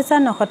টছৰ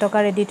 6900 টকা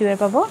ৰেডি টু wear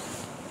পাব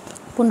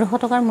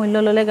 1500 টকাৰ মূল্য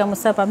ললে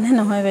গামোচা পাবনে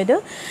নহয় বাইদেউ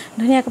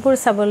ধুনীয়া কাপোৰ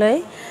চাবলৈ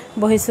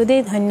বহিছো দেই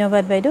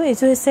ধন্যবাদ বাইদেউ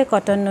এজোৰ হৈছে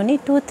কটন নুনি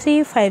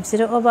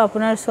 2350 অবা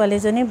আপোনাৰ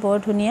ছোৱালীজনী বৰ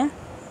ধুনীয়া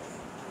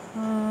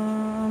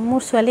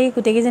মোৰ ছোৱালী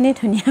গুটেকিজনী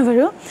ধুনীয়া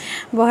বাৰু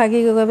বহাগী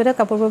গগৈ বাইদেউ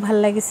কাপোৰবোৰ ভাল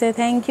লাগিছে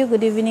thank U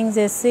good evening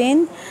Jesin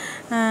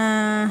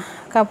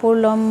কাপোৰ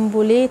লম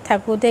বুলি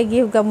থাকোতে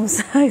গিফট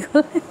গামোচা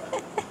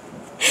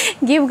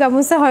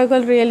হৈ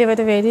গ'ল ৰিয়েলি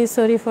বাইদেউ ভেৰি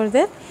সৰি ফৰ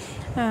দ্যাট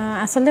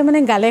আসলে মানে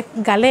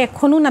গালে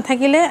এখনো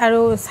নাথাকিলে আৰু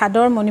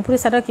সাদৰ মণিপুৰী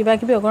সাদৰ কিবা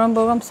কিবি অগৰম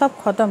বগৰম সব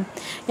খতম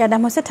ইয়াৰ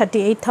দাম হৈছে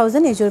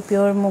 38000 এজোৰ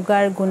পিয়ৰ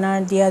মুগাৰ গুণাৰ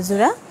দিয়া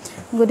জোৰা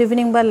গুড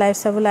ইভিনিং বা লাইভ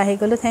চাবলৈ আহি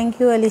গ'লো থ্যাংক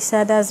ইউ আলিশা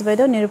দাস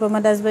বাইদেউ নিৰুপমা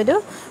দাস বাইদেউ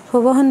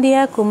শুভ সন্ধিয়া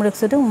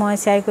কুমৰকছদুং মই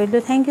শ্বেয়াৰ কৰিলো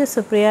থ্যাংক ইউ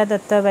সুপ্ৰিয়া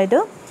দত্ত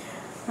বাইদেউ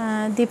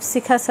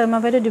দীপশিখা শৰ্মা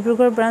বাইদেউ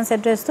ডিব্ৰুগড় ব্ৰাঞ্চ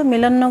এড্ৰেছটো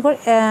মিলন নগৰ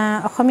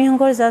অসমী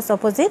সংঘৰ জাষ্ট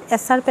অপজিট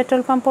এছআৰ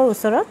পেট্ৰল পাম্পৰ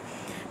ওচৰত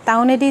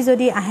টাউনেদি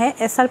যদি আহে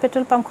এছআৰ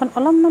পেট্ৰল পাম্পখন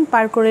অলপমান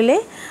পাৰ কৰিলে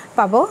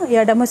পাব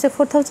ইয়াৰ দাম হৈছে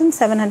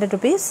 4700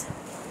 rupees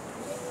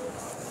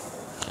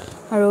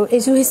আৰু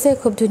এইযোৰ হৈছে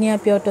খুব ধুনীয়া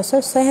পিয়ৰ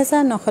টচৰ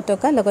 ৬৯০০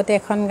 টকা লগতে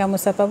এখন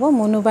গামোচা পাব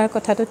মুনুবাৰ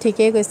কথাটো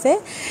ঠিকই কৈছে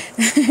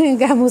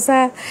গামোচা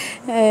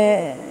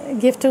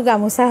গিফ্টটো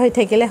গামোচা হৈ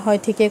থাকিলে হয়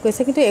ঠিকই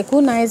কৈছে কিন্তু একো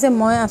নাই যে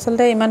মই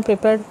আচলতে ইমান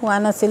প্ৰিপেয়াৰ্ড হোৱা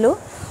নাছিলোঁ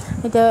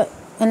এতিয়া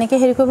এনেকৈ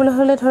হেৰি কৰিবলৈ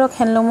হ'লে ধৰক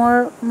হেণ্ডলুমৰ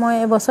মই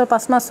এবছৰ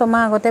 ৫ মাহ ৬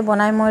 মাহ আগতে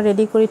বনাই মই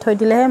ৰেডি কৰি থৈ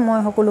দিলেহে মই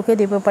সকলোকে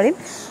দিব পাৰিম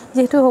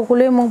যিহেতু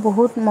সকলোৱে মোক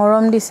বহুত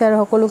মৰম দিছে আৰু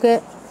সকলোকে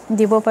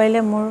দিব পাৰিলে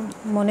মোৰ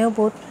মনেও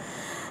বহুত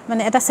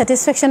মানে এটা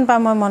স্যাটিসফ্যাকশন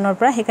পাম মই মনৰ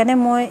পৰা সেইকাৰণে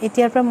মই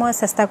এতিয়াৰ পৰা মই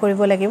চেষ্টা কৰিব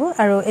লাগিব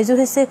আৰু এযোৰ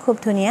হৈছে খুব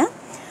ধুনীয়া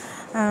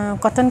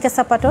কটন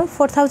কেঁচা পাটৰ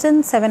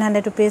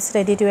 4700 रुपीस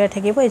ৰেডি টু ওয়্যাৰ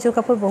থাকিব এযোৰ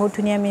কাপোৰ বহুত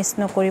ধুনীয়া মিছ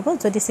নকৰিব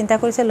যদি চিন্তা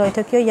কৰিছে লৈ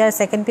থকিও ইয়াৰ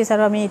সেকেন্ড পিস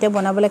আৰু আমি এতিয়া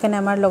বনাবলৈ কাৰণে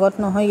আমাৰ লগত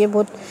নহয়গে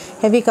বহুত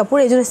হেভি কাপোৰ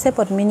এযোৰ হৈছে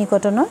পদ্মিনী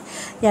কটনৰ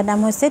ইয়াৰ দাম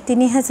হৈছে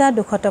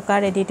 3200 টকা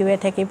ৰেডি টু ওয়্যাৰ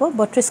থাকিব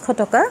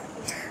 3200 টকা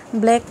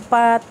ব্ল্যাক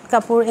পাট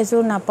কাপোৰ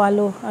এযোৰ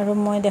নাপালো আৰু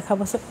মই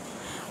দেখাবছো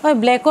ঐ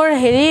ব্ল্যাকৰ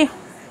হেৰি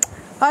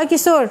ঐ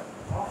কিশোৰ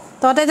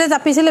ততে যে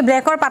জাপিছিলে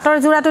ব্ল্যাকৰ পাটৰ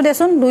জোৰাটো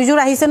দেচোন দুই জোৰ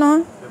আহিছে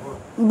নহয়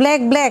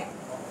ব্ল্যাক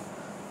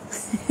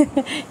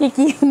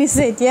কি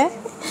শুনিছে এতিয়া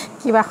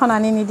কিবাখন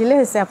আনি নিদিলে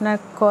হৈছে আপোনাৰ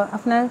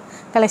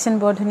কালেকশন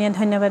বৰ ধুনীয়া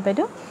ধন্যবাদ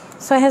বাইদেউ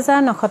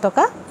 ৬৯০০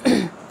 টকা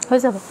হৈ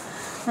যাব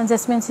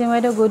জেসমিন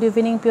সিমাইদো গুড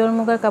ইভিনিং পিওর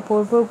মুগাৰ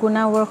কাপোৰবোৰ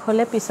গুণা ওয়াৰ্ক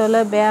হলে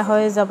পিছলৈ বেয়া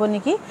হৈ যাব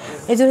নেকি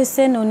এযোৰ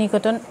হৈছে নুনি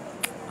কটন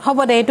হ'ব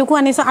দে এটুকু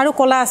আনিছো আৰু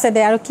কলা আছে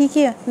দে আৰু কি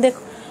দেখ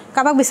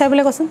কাবাক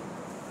বিচাৰিবলৈ কৈছোন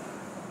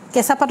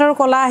কেঁচা পাটৰ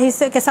কলা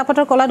আহিছে কেঁচা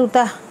পাটৰ কলা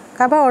দুটা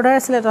কাবা অৰ্ডাৰ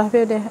আছিল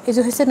তথাপিও দে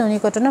এযোৰ হৈছে নুনি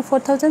কটনৰ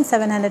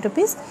 4700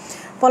 रुपीस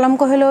পলম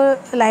কহিলো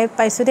লাইভ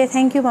পাইছো দে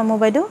থ্যাংক ইউ মামু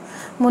বাইদু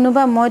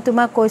মুনুবা মই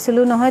তোমাক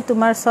কৈছিলো নহয়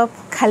তোমাৰ সব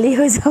খালি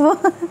হৈ যাব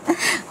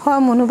হয়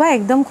মুনুবা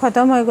একদম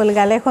খতম হৈ গল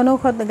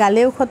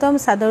গালেও খতম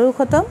সাদৰো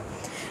খতম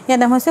ইয়াৰ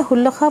দাম হৈছে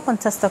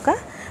 1650 টকা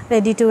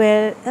ৰেডি টু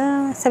ওয়্যাৰ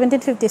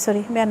 1750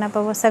 সৰি বেয়া না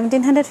পাব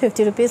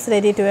 1750 रुपीस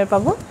ৰেডি টু ওয়্যাৰ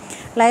পাব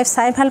লাইভ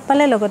চাই ভাল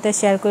পালে লগতে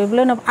শেয়াৰ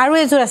কৰিবলৈ আৰু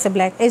এযোৰ আছে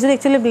ব্ল্যাক এযোৰ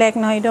একচুয়ালি ব্ল্যাক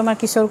নহয় এটো আমাৰ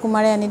কিশোৰ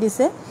কুমাৰে আনি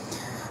দিছে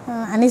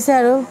আনিছে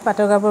আৰু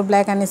পাটৰ কাপোৰ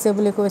ব্ল্যাক আনিছে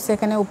বুলি কৈছে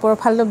কাৰণে ওপৰ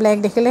ফালটো ব্ল্যাক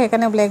দেখিলে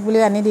সেইকাৰণে ব্ল্যাক বুলি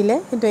আনি দিলে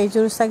কিন্তু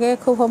এইযোৰ সাগে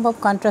খুব সম্ভৱ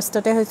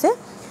কন্ট্ৰাষ্টতে হৈছে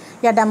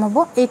ইয়াৰ দাম হ'ব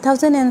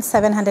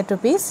 8700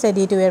 रुपीस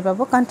ৰেডি টু ওয়্যাৰ পাব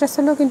কন্ট্ৰাষ্ট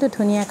হলো কিন্তু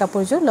ধুনীয়া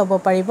কাপোৰযোৰ ল'ব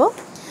পাৰিব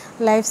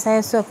লাইভ চাই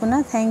আছো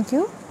আপোনাৰ থ্যাংক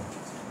ইউ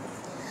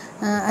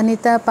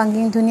অনিতা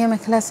পাঙ্গিং ধুনীয়া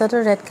মেখেলা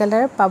চাদৰ ৰেড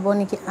কালাৰ পাব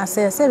নেকি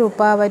আছে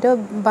ৰূপা বাইদেউ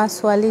বা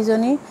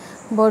ছোৱালীজনী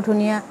বৰ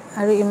ধুনীয়া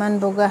আৰু ইমান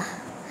বগা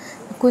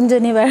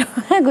কোনজনী বাৰু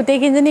গুটেই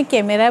কিনজনী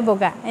কেমেৰা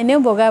বগা এনেও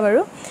বগা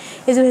বাৰু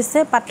এযোৰ হৈছে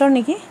পাটৰ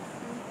নেকি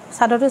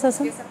চাদৰটো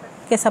চাচোন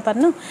কেঁচা পাট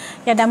ন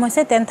ইয়াৰ দাম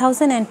হৈছে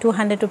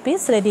 10200 रुपीस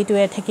ৰেডি টু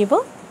ওয়্যাৰ থাকিব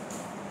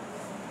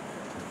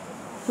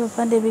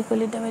ৰূপা দেৱী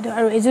কলিতা বাইদেউ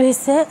আৰু এযোৰ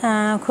হৈছে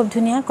খুব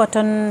ধুনীয়া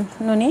কটন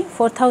নুনি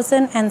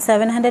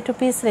 4700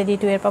 रुपीस ৰেডি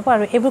টু ওয়্যাৰ পাব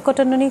আৰু এইবোৰ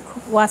কটন নুনি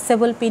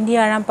ওয়াশেবল পিন্ধি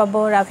আৰাম পাব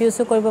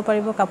ৰাফিউছো কৰিব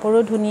পাৰিব কাপোৰো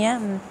ধুনীয়া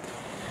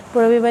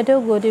পৰবি বাইদেউ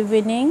গুড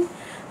ইভিনিং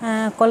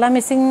কলা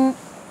মিচিং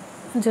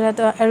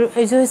জোৰাটো আৰু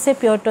এযোৰ হৈছে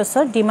পিয়ৰ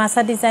টচৰ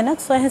ডিমাসা ডিজাইনত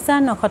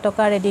 6900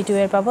 টকা ৰেডি টু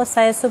ওয়্যাৰ পাব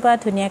চাইছোবা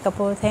ধুনীয়া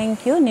কাপোৰ থ্যাংক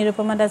ইউ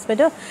নিৰুপমা দাস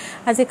বাইদেউ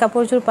আজি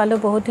কাপোৰযোৰ পালো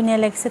বহুত ধুনীয়া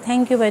লাগিছে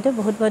থ্যাংক ইউ বাইদেউ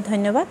বহুত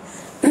ধন্যবাদ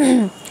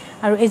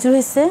আৰু এযোৰ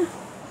হৈছে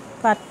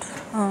পাট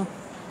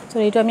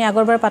সৰি এটো আমি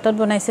আগৰবাৰ পাটত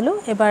বনাইছিলো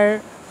এবাৰ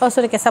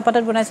সৰি কেঁচা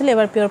পাটত বনাইছিলো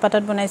এবাৰ পিয়ৰ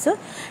পাটত বনাইছো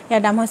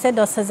ইয়াৰ দাম হৈছে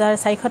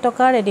 10400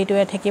 টকা ৰেডি টু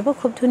ওয়্যাৰ থাকিব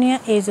খুব ধুনীয়া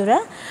এই জোৰা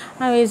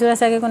আৰু এই জোৰা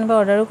সাগে কোনবা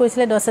অৰ্ডাৰো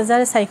কৰিছিলে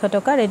 10400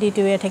 টকা ৰেডি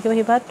টু ওয়্যাৰ থাকিব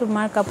হিবা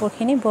তোমাৰ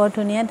কাপোৰখিনি বৰ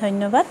ধুনীয়া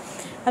ধন্যবাদ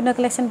আপোনাৰ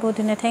কালেকশন বহুত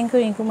ধুনীয়া থ্যাংক ইউ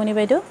ৰিংকুমণি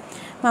বাইদেউ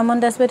মামন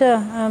দাস বাইদেউ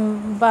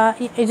বা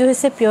এযোৰ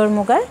হৈছে পিয়ৰ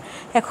মুগাৰ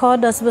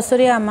 110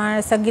 বছৰীয়া আমাৰ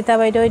সংগীতা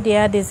বাইদেউ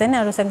দিয়া ডিজাইন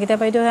আৰু সংগীতা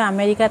বাইদেউ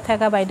আমেৰিকাত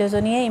থকা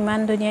বাইদেউজনীয়ে ইমান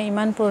ধুনীয়া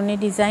ইমান পুৰণি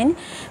ডিজাইন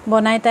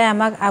বনাই তাই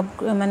আমাক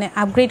মানে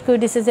আপগ্ৰেড কৰি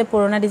দিছে যে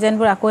পুৰণা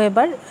ডিজাইনবোৰ আকৌ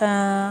এবাৰ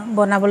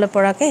বনাবলৈ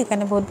পৰাকে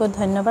সেইকাৰণে বহুত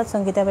ধন্যবাদ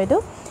সংগীতা বাইদেউ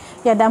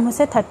ইয়াৰ দাম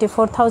হৈছে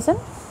 34000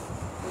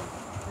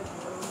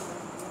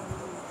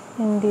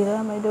 ইন্দিৰা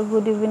বাইদেউ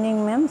গুড ইভিনিং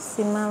মেম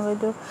সীমা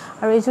বাইদেউ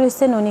আৰু এযোৰ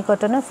হৈছে নুনি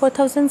কটনৰ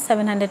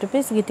 4700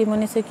 रुपीस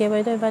গীতিমণি সুকিয়া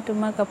বাইদেউ বা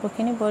তোমাৰ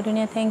কাপোৰখিনি বৰ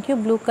ধুনীয়া থ্যাংক ইউ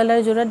ব্লু কালাৰ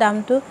জোৰা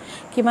দামটো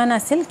কিমান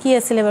আছিল কি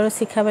আছিল বাৰু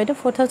শিখা বাইদেউ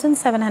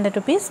 4700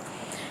 रुपीस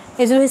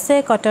এযোৰ হৈছে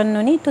কটন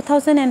নুনি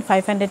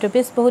 2500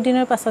 रुपीस বহুত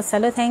দিনৰ পাছত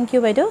চালো থ্যাংক ইউ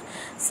বাইদেউ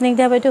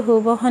স্নিগ্ধা বাইদেউ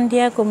শুভ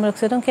সন্ধিয়া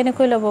কুমৰকছতন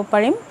কেনেকৈ ল'ব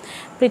পাৰিম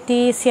প্ৰীতি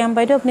শ্যাম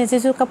বাইদেউ আপুনি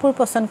যেযোৰ কাপোৰ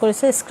পছন্দ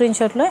কৰিছে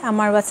স্ক্ৰিনশ্বট লৈ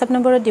আমাৰ WhatsApp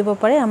নম্বৰত দিব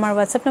পাৰে আমাৰ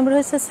WhatsApp নম্বৰ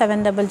হৈছে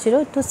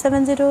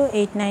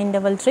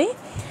 7002708933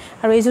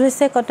 আৰু এযোৰ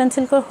হৈছে কটন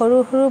সিল্কৰ সৰু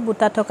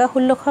বুটা থকা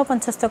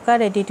 1650 টকা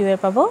ৰেডি টু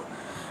ওয়্যাৰ পাব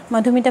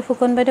মধুমিতা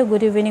ফুকন বাইদেউ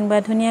গুড ইভিনিং বা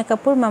ধুনীয়া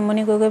কাপোৰ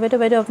মামনি গগৈ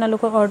বাইদেউ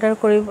আপোনালোকৰ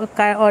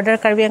অৰ্ডাৰ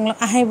কাৰ্বি আংলং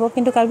আহিব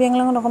কিন্তু কাৰ্বি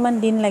আংলঙত অকমান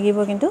দিন লাগিব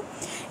কিন্তু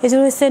এযোৰ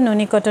হৈছে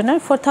নুনি কটনৰ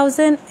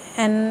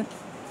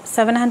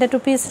 4700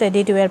 रुपीस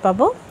ৰেডি টু ওয়্যাৰ পাব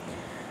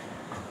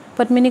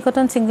পদ্মিনী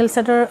কটন সিঙ্গল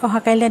চাদৰ অহা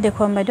কাইলে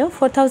দেখুৱাম বাইদেউ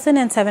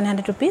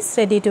 4700 रुपीस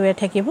ৰেডি টু ওয়্যাৰ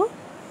থাকিব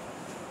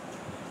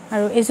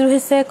আৰু এযোৰ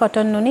হৈছে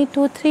কটন নুনি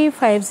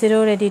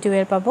 2350 ৰেডি টু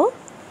ওয়্যাৰ পাব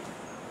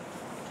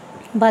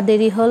বা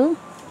দেৰি হল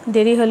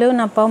দেৰি হলেও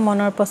নাপাও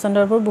মনৰ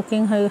পছন্দৰবোৰ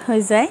বুকিং হৈ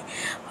যায়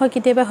হয়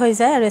কেতিয়াবা হৈ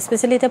যায় আৰু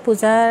স্পেশালি এটা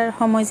পূজাৰ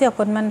সময় যে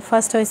অকনমান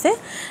ফাষ্ট হৈছে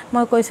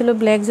মই কৈছিলো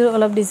ব্ল্যাক জোৰ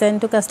অলপ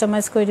ডিজাইনটো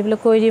কাস্টমাইজ কৰি দিবলৈ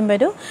কৈ দিম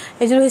বাইদেউ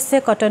এজোৰ হৈছে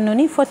কটন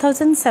নুনি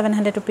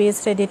 4700 रुपीस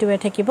ৰেডি টু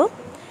ওয়্যাৰ থাকিব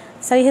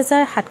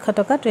 4700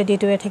 টকাত ৰেডি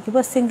টু ওয়্যাৰ থাকিব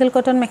সিঙ্গেল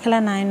কটন মেখেলা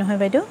নাই নহয়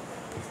বাইদেউ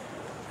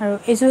আৰু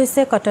এজোৰ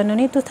হৈছে কটন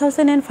নুনি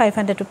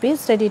 2500 रुपीस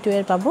ৰেডি টু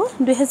ওয়্যাৰ পাব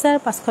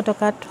 2500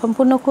 টকাত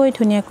সম্পূৰ্ণকৈ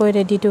ধুনিয়াকৈ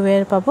ৰেডি টু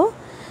ওয়্যাৰ পাব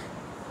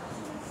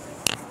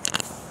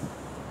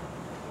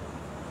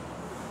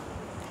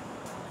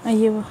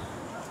আইও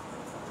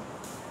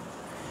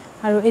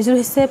আৰু এজোৰ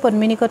হৈছে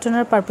পদ্মিনী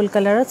কটনৰ পাৰ্পল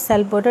কালাৰত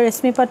সেলফ বৰ্ডাৰ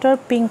ৰেশমি পাটৰ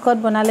পিংকত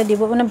বনালে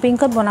দিব মানে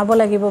পিংকত বনাব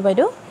লাগিব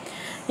বাইদেউ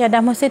ইয়াৰ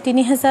দাম হৈছে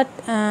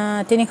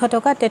 3300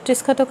 টকা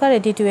 3300 টকা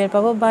ৰেডি টু ওয়্যাৰ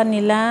পাব বা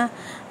নীলা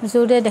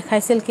জোৰে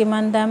দেখাইছিল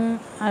কিমান দাম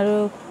আৰু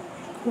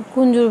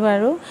কোন জোৰ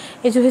বাৰু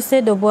এজোৰ হৈছে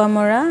ডবুৱা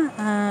মৰা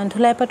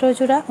ধুলাই পাটৰ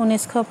জোৰা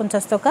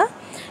 1950 টকা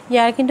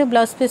ইয়াৰ কিন্তু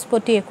ব্লাউজ পিস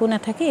পটি একো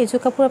নাথাকে এজোৰ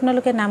কাপোৰ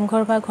আপোনালোকে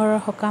নামঘৰ বা ঘৰৰ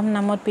হকাম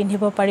নামত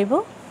পিন্ধিব পাৰিব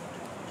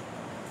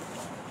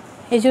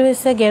এজোৰ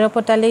হৈছে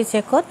গেৰপটালি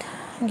জেকট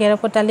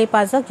গেৰপটালি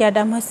পাজক ইয়াৰ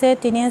দাম হৈছে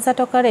 3000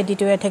 টকা ৰেডি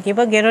টু ওয়্যাৰ থাকিব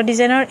গেৰ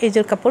ডিজাইনৰ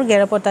এজোৰ কাপোৰ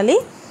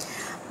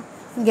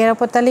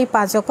গেৰপটালি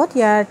পাজকত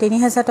ইয়াৰ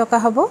 3000 টকা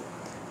হ'ব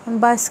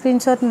বা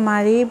স্ক্ৰিনশ্বট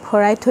মাৰি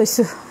ভৰাই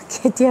থৈছো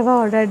কেতিয়াবা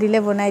অৰ্ডাৰ দিলে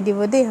বনাই দিব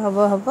দেই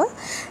হ'ব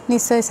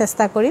নিশ্চয়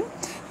চেষ্টা কৰিম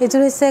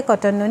এজোৰ হৈছে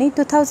কটন নুনি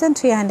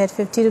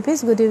 2350 रुपीस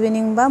গুড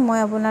ইভিনিং বা মই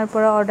আপোনাৰ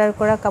পৰা অৰ্ডাৰ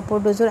কৰা কাপোৰ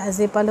দুজোৰ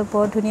আজি পালো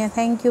বৰ ধুনিয়া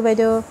থ্যাংক ইউ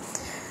বাইদেউ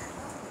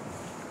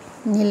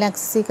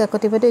নীলাক্ষী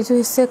কাকতি বাইদেউ এজোৰ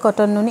হৈছে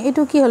কটন নুনি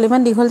এটো কি হল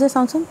ইমান দীঘল যে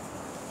চাওঁচোন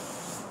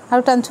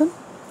আৰু টানচোন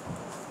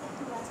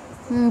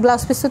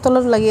ব্লাউজ পিসটো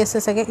তলত লাগি আছে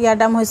চাগে ইয়াৰ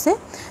দাম হৈছে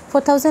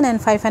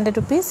 4500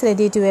 रुपीस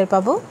ৰেডি টু ওয়্যাৰ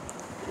পাব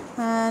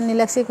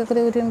নীলাক্ষী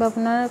কাকতি গুটিম বা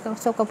আপোনাৰ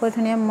সব কাপোৰ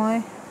ধুনিয়া মই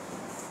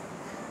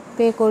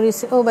পে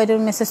কৰিছে ও বাইদেউ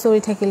মেছেজ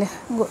কৰি থাকিলে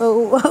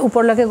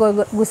ওপৰলৈকে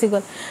গুচি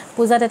গল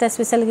পূজাত এটা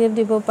স্পেশাল গিফট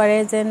দিব পাৰে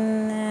যেন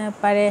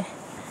পাৰে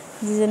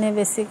যিজনে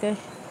বেছিকৈ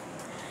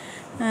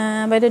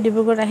বাইদেউ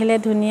ডিব্ৰুগড় আহিলে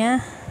ধুনিয়া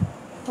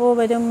ও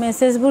বাইদেউ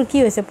মেছেজবোৰ কি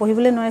হৈছে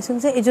পঢ়িবলৈ নোৱাৰিছো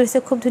যে এজোৰ হৈছে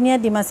খুব ধুনিয়া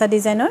ডিমাসা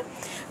ডিজাইনৰ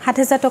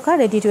 7000 টকা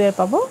ৰেডি টু ওয়্যাৰ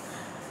পাব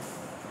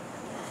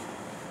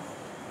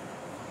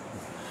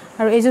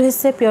আৰু এজোৰ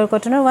হৈছে পিওৰ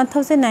কটনৰ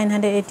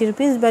 1980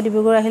 रुपीस বা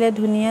ডিব্ৰুগড় আহিলে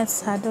ধুনিয়া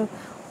সাদৰ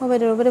ও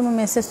বাইদেউ মোৰ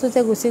মেছেজটো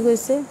যে গুচি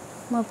গৈছে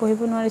মই পঢ়িব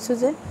নোৱাৰিছো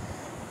যে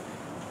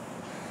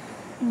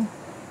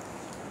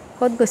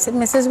কত গৈছে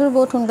মেছেজবোৰ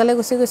বহুত সোনকালে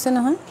গুচি গৈছে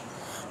নহয়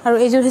আৰু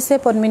এজোৰ হৈছে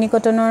পদ্মিনী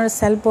কটনৰ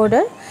সেলফ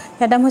বৰ্ডাৰ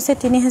ইয়াৰ দাম হৈছে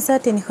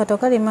 3300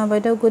 টকা ৰিমা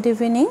বাইদেউ গুড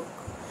ইভিনিং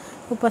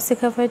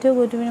উপাসিকা বাইদেউ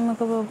গুড ইভিনিং মই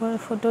ক'ব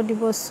ফটো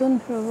দিবচোন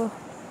ৰব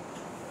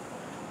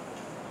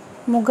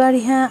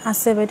মুগাৰিহা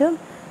আছে বাইদেউ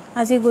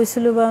আজি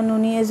গৈছিলো বা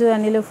নুনি এজোৰ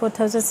আনিলো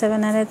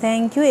 4700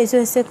 থ্যাংক ইউ এজোৰ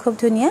হৈছে খুব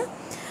ধুনিয়া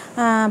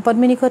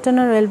পদ্মিনী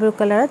কটনৰ royal blue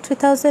colour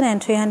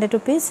 3300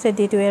 rupees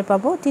ready to where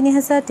পাব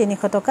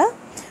 3300 টকা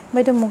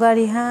বাইদেউ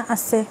মুগাৰিহা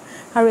আছে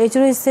আৰু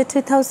এজোৰ হৈছে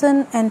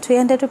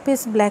 3300 रुपीस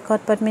ব্ল্যাকত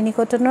পদ্মিনী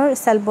কটনৰ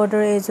সেলফ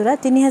বৰ্ডাৰ এজোৰা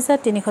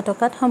 3300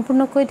 টকাত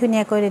সম্পূৰ্ণকৈ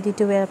ধুনিয়াকৈ ৰেডি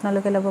টু ওয়্যাৰ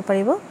আপোনালোকে ল'ব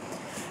পাৰিব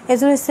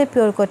এজোৰ হৈছে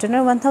পিওৰ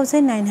কটনৰ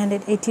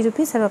 1980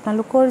 रुपीस আৰু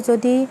আপোনালোকৰ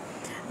যদি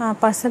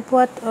পাৰ্সেল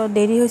পোৱাত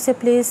দেৰি হৈছে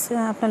প্লিজ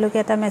আপোনালোকে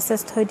এটা মেছেজ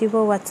থৈ দিব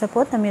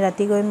WhatsAppত আমি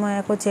ৰাতি গৈ মই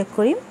আকৌ চেক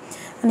কৰিম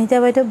অনিতা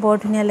বাইদেউ বৰ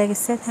ধুনিয়া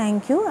লাগিছে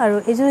থ্যাংক ইউ আৰু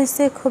এজোৰ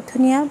হৈছে খুব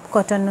ধুনিয়া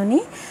কটন নুনি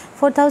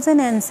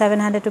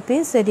 4700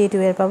 रुपीस ৰেডি টু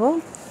ওয়্যাৰ পাব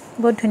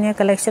বহুত ধুনিয়া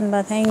কালেকশন বা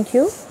থ্যাংক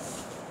ইউ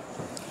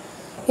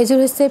এজোৰ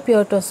হৈছে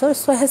পিওৰ টছৰ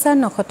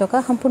 6900 টকা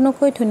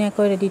সম্পূৰ্ণকৈ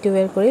ধুনিয়াকৈ ৰেডি টু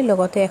ওয়্যাৰ কৰি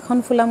লগতে এখন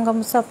ফুলাম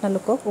গামোচা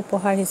আপোনালোকক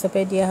উপহাৰ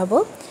হিচাপে দিয়া হ'ব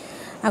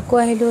আকৌ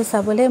আহিলো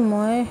চাবলে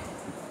মই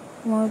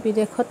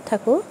বিদেশত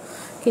থাকো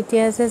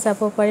কেতিয়া যে যাব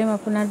পাৰিম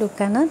আপোনাৰ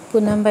দোকানত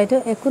পুনম বাইদেউ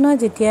একো নহয়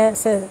যেতিয়া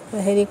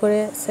হেৰি কৰে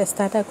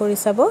চেষ্টা এটা কৰি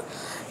চাব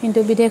কিন্তু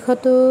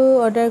বিদেশতো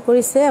অৰ্ডাৰ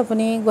কৰিছে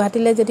আপুনি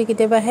গুৱাহাটীলৈ যদি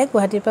কেতিয়াবা আহে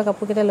গুৱাহাটীৰ পৰা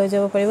কাপোৰ কেটা লৈ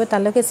যাব পাৰিব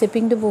তালৈকে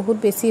শিপিংটো বহুত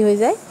বেছি হৈ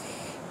যায়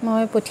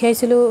মই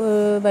পঠিয়াইছিলো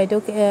বাইদেউ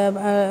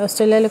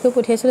অষ্ট্ৰেলিয়ালৈকে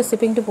পঠিয়াইছিলো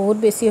শিপিংটো বহুত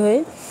বেছি হয়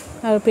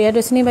আৰু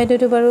প্ৰিয়াদৰ্শিনী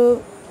বাইদেউটো বাৰু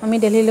আমি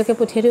দিল্লীলৈকে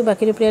পঠিয়াই দিও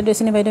বাকিটো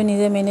প্ৰিয়াদৰ্শিনী বাইদেউ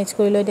নিজে মেনেজ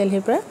কৰি লৈ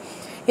দিল্লীৰ পৰা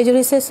এজোৰ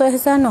হৈছে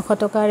 6900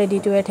 টকা ৰেডি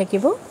টু ওয়্যাৰ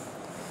থাকিব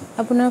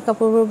আপোনাৰ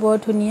কাপোৰবোৰ বৰ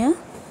ধুনিয়া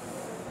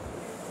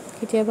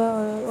কেতিয়াবা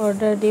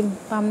অৰ্ডাৰ দিম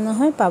পাম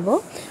নহয় পাব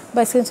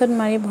বা স্ক্ৰিনশ্বট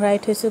মাৰি ভৰাই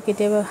থৈছো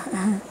কেতিয়াবা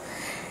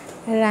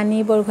ৰাণী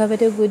বৰগোহাঁই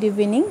বাইদেউ গুড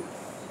ইভিনিং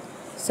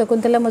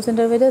শকুন্তলা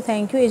মজুমদাৰ বাইদেউ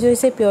থ্যাংক ইউ এজোৰ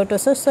হৈছে পিওৰ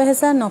টছৰ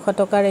 6900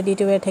 টকা ৰেডি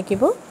টু ওয়্যাৰ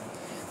থাকিব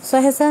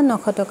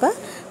 6900 টকা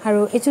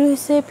আৰু এজোৰ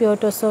হৈছে পিওৰ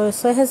টছৰ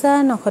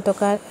 6900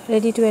 টকা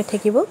ৰেডি টু ওয়্যাৰ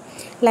থাকিব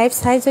লাইভ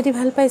চাই যদি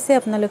ভাল পাইছে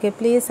আপোনালোকে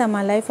প্লিজ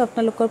আমাৰ লাইভ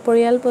আপোনালোকৰ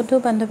পৰিয়াল বন্ধু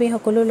বান্ধৱী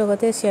সকলোৰ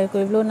লগতে শেয়াৰ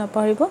কৰিবলৈ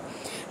নাপাহৰিব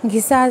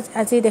ঘিসা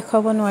আজি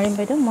দেখাব নোৱাৰিম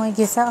বাইদেউ মই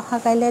ঘিসা অহা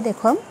কাইলে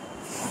দেখুৱাম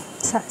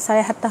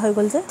 7:30 হৈ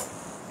গল যে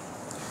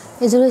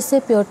এজোৰ হৈছে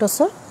পিওৰ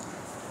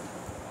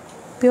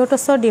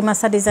টছৰ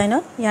ডিমাসা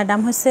ডিজাইনত ইয়াৰ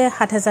দাম হৈছে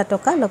 7000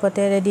 টকা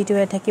লগতে ৰেডি টু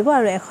ওয়্যাৰ থাকিব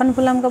আৰু এখন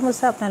ফুলাম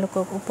গামোচা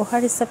আপোনালোকক উপহাৰ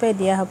হিচাপে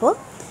দিয়া হ'ব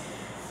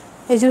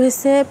এজোৰ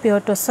হৈছে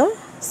pure টছৰ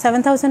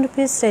 7000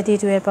 rupees ready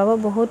to where পাব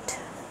বহুত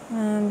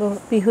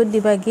বিহুত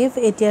দিবা গিফ্ট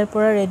এতিয়াৰ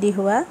পৰা ৰেডি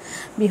হোৱা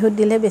বিহুত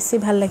দিলে বেছি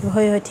ভাল লাগিব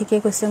হয় হয় ঠিকে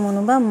কৈছে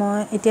মনুবা মই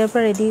এতিয়াৰ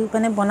পৰা ৰেডি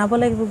মানে বনাব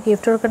লাগিব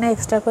গিফ্টৰ কাৰণে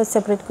এক্সট্ৰাকৈ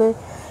সেপাৰেটকৈ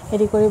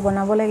ৰেডি কৰি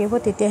বনাব লাগিব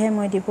তেতিয়াহে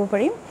মই দিব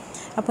পাৰিম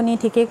আপুনি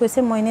ঠিকে কৈছে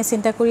মই এনে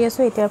চিন্তা কৰি আছো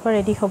এতিয়াৰ পৰা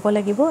ৰেডি হ'ব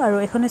লাগিব আৰু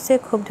এখন হৈছে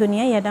খুব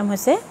ধুনিয়া ইয়াৰ দাম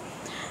হৈছে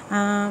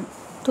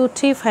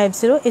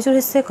 2350 এজোৰ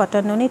হৈছে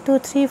কটন নুনি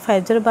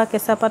 2350 বা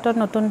কেঁচা পাটৰ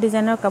নতুন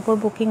ডিজাইনৰ কাপোৰ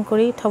বুকিং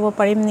কৰি থব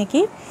পাৰিম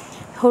নেকি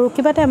হৰু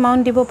কিবা এটা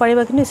এমাউন্ট দিব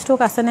পাৰিবা কিন্তু ষ্টক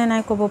আছে নে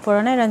নাই ক'ব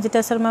পৰা নাই ৰঞ্জিতা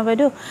শৰ্মা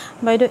বাইদেউ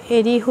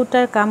এৰি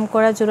হুটাৰ কাম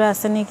কৰা জোৰা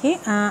আছে নেকি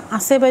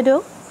আছে বাইদেউ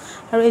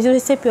আৰু এজোৰ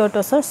হৈছে পিয়ৰ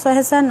টছৰ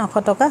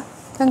 6900 টকা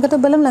কাংকেটো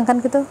বেলম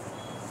লংকানকেটো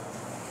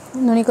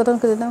নুনি কটন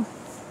কৰি দাম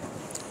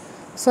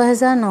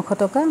 6900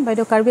 টকা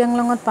বাইদেউ কাৰ্বি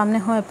আংলঙত পামনে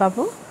হয় পাব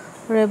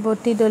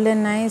ৰেবতি দলে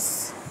নাইস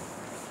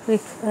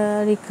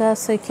ৰিকা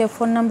সৈখ্য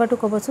ফোন নাম্বাৰটো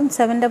ক'বচোন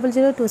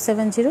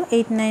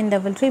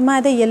 7002708933 মা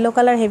এটা ইয়েলো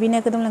কালাৰ হেভি নে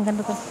একদম লংকান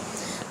টকা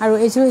আৰু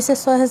এজোৰ হৈছে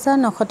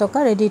 6900 টকা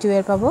ৰেডি টু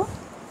ওয়্যাৰ পাব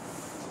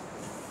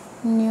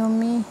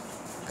নিয়মি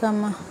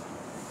কামা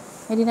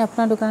এদিন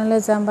আপোনাৰ দোকানলৈ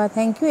যাম বা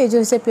থ্যাংক ইউ এজোৰ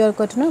হৈছে পিয়ৰ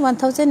কটনৰ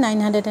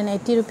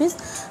 1980 रुपीस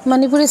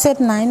মণিপুৰী সেট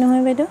নাই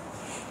নহয় বাইদেউ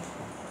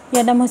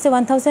ইয়াৰ দাম হৈছে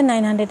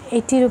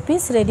 1980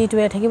 रुपीस ৰেডি টু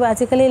ওয়্যাৰ থাকিব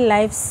আজিকালি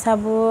লাইভ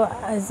চাব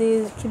আজি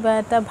কিবা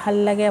এটা ভাল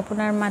লাগে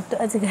আপোনাৰ মাত্ৰ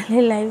আজিকালি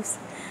লাইভ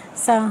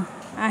চা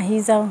আহি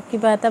যাও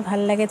কিবা এটা ভাল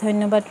লাগে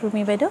ধন্যবাদ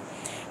রুমি বাইদেউ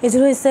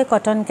এজোৰ হৈছে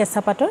কটন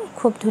কেঁচা পাটৰ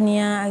খুব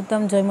ধুনিয়া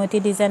একদম জয়মতী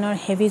ডিজাইনৰ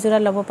হেভি জোৰা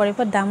ল'ব পাৰিব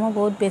দামো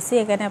বহুত বেছি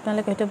একাৰণে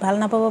আপোনালোকে হয়তো ভাল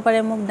নাপাব পাৰে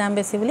মোক দাম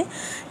বেছি বুলি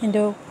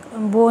কিন্তু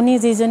বোনি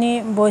যিজনী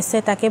বয়ছে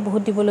তাকে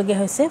বহুত দিবলগীয়া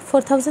হৈছে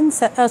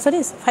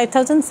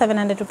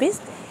 5700 रुपीस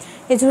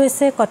এজোৰ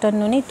হৈছে কটন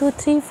নুনি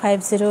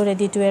 2350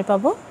 ৰেডি টু ওয়্যাৰ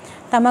পাব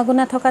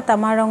তামাগুনা থকা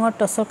তামা ৰঙৰ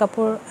টছৰ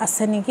কাপোৰ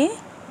আছে নেকি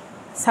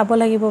চাব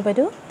লাগিব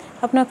বাইদেউ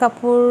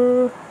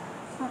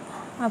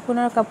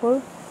আপোনাৰ কাপোৰ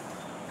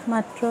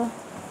মাত্ৰ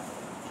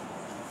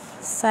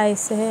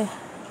চাইছে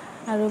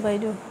আৰু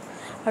বাইদেউ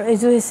আৰু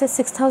এজোৰ হৈছে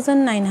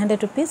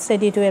 6900 रुपीस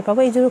ৰেডি টু ওয়্যাৰ পাব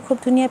এজোৰ খুব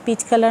ধুনিয়া পিচ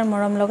কালাৰ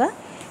মৰম লগা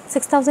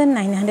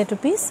 6900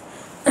 रुपीस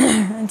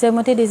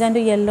জয়মতী ডিজাইনটো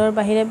ইয়েলৰ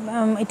বাহিৰে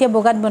এতিয়া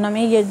বগাত বনাম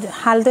এই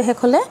হালটো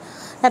হেখলে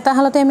এটা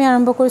হালতে আমি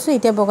আৰম্ভ কৰিছো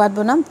এতিয়া বগাত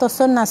বনাম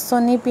তছৰ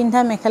নাচনি পিন্ধা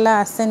মেখেলা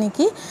আছে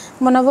নেকি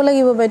বনাব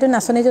লাগিব বাইদেউ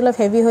নাচনিটো অলপ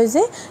হেভি হৈ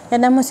যায় এর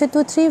নাম হৈছে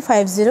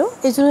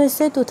 2350 এজোৰ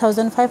হৈছে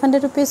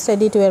 2500 रुपीस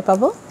ৰেডি টু ওয়্যাৰ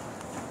পাব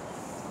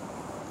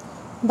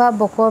বা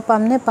বকৰ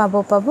পামনে পাব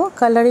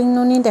কালাৰিং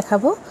নুনি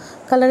দেখাব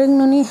কালাৰিং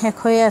নুনি হেক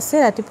হৈ আছে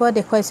ৰাতিপুৱা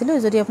দেখুৱাইছিলো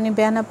যদি আপুনি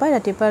বেয়া নাপায়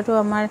ৰাতিপুৱাটো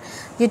আমাৰ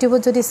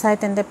ইউটিউবত যদি চাই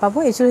তেন্তে পাব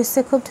এজোৰ হৈছে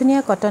খুব ধুনিয়া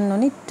কটন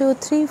নুনি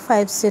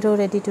 2350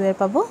 ৰেডি টু ওয়্যাৰ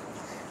পাব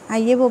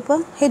আইয়ে বাবা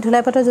সেই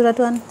ধুলাই পাটৰ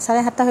জোৰাটো আন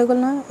 7:30 হৈ গল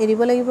ন এৰিব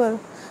লাগিব আৰু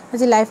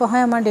আজি লাইভ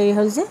হয় আমাৰ দেৰি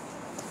হল যে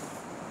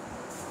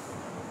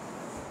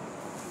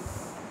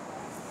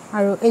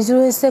আৰু এজোৰ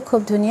হৈছে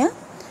খুব ধুনিয়া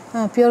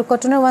পিয়ৰ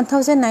কটনৰ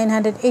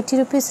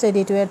 1980 रुपीस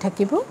ৰেডি টু ওয়্যাৰ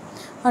থাকিব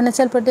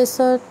অৰুণাচল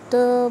প্ৰদেশত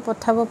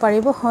পঠাব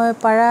পাৰিব হয়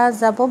পাৰা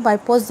যাব বাই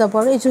পোষ্ট যাব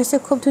আৰু এজোৰ হৈছে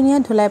খুব ধুনিয়া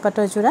ধুলাই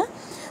পাটৰ জোৰা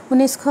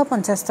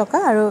 1950 টকা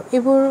আৰু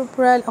এবোৰ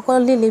পুৰা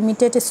অকলি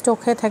লিমিটেড ষ্টক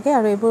হে থাকে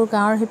আৰু এবোৰ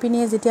গাঁৱৰ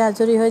হিপিনিয়ে যেতিয়া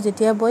আজৰি হয়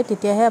যেতিয়া বয়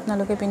তেতিয়াহে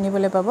আপোনালোকে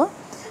পিন্ধিবলৈ পাব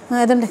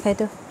একদম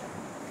দেখাইতো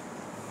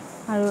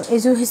আৰু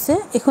এজোৰ হৈছে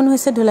এখন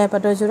হৈছে ধুলাই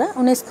পাটৰ জোৰা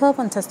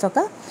 1950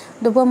 টকা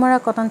দুবমৰা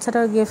কটন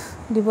চাটৰ গিফ্ট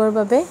দিবৰ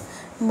বাবে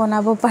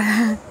বনাব পাৰা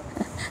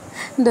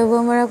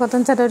দুবমৰা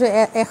কটন চাটৰ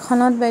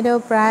এখনত বাইদেউ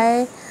প্ৰায়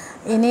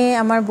এনে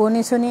আমাৰ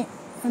বনিছনি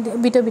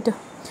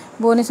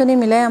বনিছনি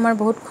মিলাই আমাৰ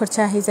বহুত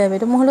খৰচা আহি যায়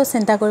বাইদেউ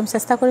মই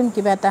চেষ্টা কৰিম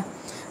কিবা এটা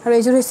আৰু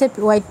এজোৰ হৈছে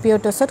হোৱাইট পিয়ৰ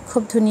টছত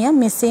খুব ধুনিয়া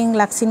মিচিং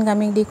লাক্সিন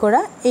গামিক দি কৰা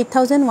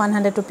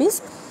 8100 रुपीस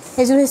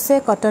এজোৰ হৈছে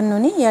কটন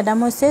নুনি ইয়াৰ দাম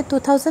হৈছে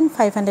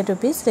 2500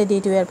 रुपीस ৰেডি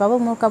টু ওয়্যাৰ পাব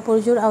মোৰ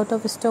কাপোৰজোৰ আউট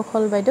অফ ষ্টক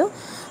হল বাইদেউ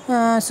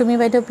সুমি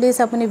বাইদেউ প্লিজ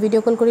আপুনি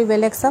ভিডিঅ' কল কৰি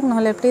বেলেগ চাওক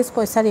নহলে প্লিজ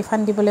পইচা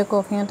ৰিফান্ড দিবলৈ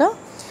কওক সিহঁতক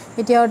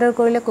এতিয়া অৰ্ডাৰ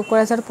কৰিলে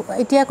কুকুৰাচাৰ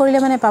এতিয়া কৰিলে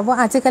মানে পাব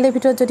আজিকালি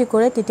ভিতৰত যদি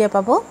কৰে তেতিয়া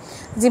পাব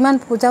যিমান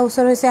পূজা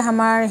উছৰ হৈছে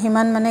আমাৰ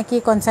হিমান মানে কি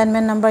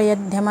কনসাইনমেন্ট নম্বৰ ইয়াত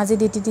ধেমাজি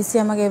ডিটিটিসি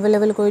আমাক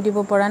এভেইলেবল কৰি দিব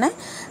পৰা নাই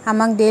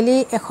আমাক ডেইলি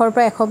 100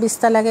 পৰা 120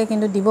 টা লাগে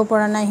কিন্তু দিব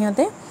পৰা নাই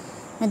সিহঁতে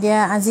এতিয়া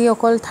আজি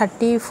অকল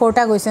 34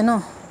 টা গৈছে ন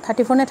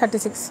 34 নে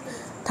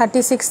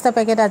 36 টা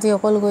পেকেট আজি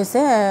অকল গৈছে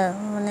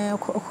মানে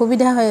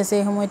সুবিধা হৈ আছে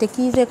এই সময়তে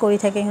কি যে কৰি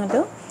থাকে সিহঁতে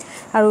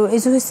আৰু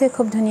এজোৰ হৈছে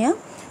খুব ধুনিয়া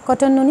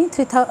কটন নুনি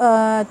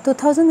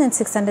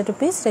 2600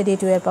 रुपीस ৰেডি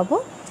টু ওয়্যাৰ পাব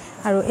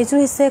আৰু এজোৰ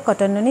হৈছে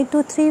কটন নুনি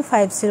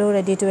 2350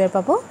 ৰেডি টু ওয়্যাৰ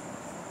পাব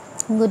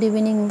গুড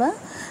ইভিনিং বা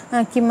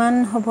কিমান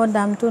হ'ব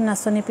দামটো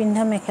নাচনি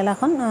পিন্ধা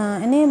মেখেলাখন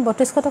এনে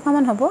 3200 টকা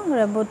মান হ'ব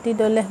ৰেবতি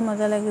দলে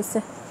মজা লাগিছে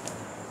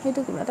এইটো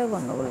কিবা এটা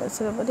গণ্ডগোল আছে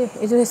ৰেবতি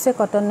এজোৰ হৈছে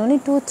কটন নুনি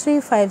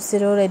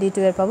 2350 ৰেডি টু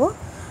ওয়্যাৰ পাব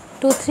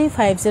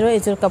 2350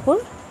 এজোৰ কাপোৰ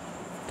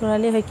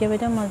তোৰালি হইকে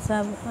বেটা মজা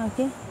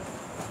কি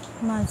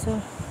মাজৰ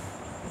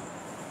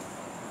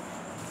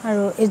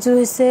আৰু এজোৰ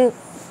হৈছে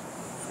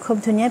খুব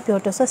ধুনিয়া পিয়ৰ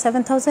টছ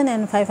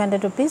 7500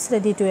 रुपीस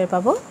ৰেডি টু ওয়্যাৰ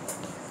পাব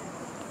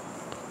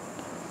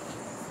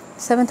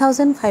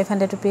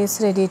 7500 रुपीस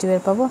ৰেডি টু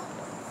ওয়্যাৰ পাব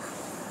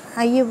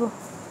আইয়ে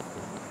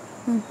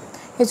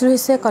এজোৰ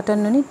হৈছে কটন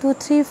নুনি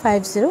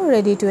 2350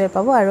 ৰেডি টু ওয়্যাৰ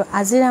পাব আৰু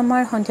আজিৰ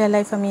আমাৰ সন্ধিয়া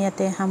লাইভ আমি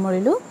ইয়াতে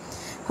সামৰিলো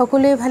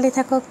সকলোৱে ভালে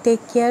থাকক টেক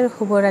কেয়াৰ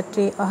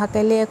শুভৰাত্ৰি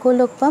অহাকালি আকৌ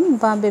লগ পাম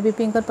বা বেবি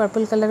পিংকত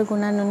পাৰ্পল কালাৰ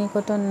গুণা নুনি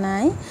কটন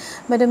নাই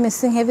বাইদেউ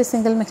মিচিং হেভি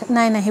সিঙ্গেল মেখেলা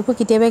নাই নাই সেইবোৰ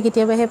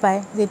কেতিয়াবাহে পায়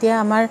যেতিয়া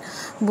আমাৰ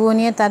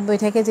বুৱনীয়ে তাত বৈ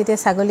থাকে যেতিয়া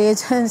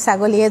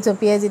ছাগলীয়ে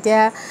জপিয়াই যেতিয়া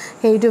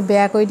হেৰিটো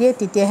বেয়া কৰি দিয়ে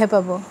তেতিয়াহে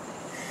পাব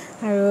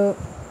আৰু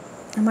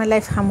আমাৰ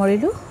লাইফ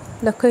সামৰিলোঁ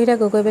লক্ষ্যহীৰা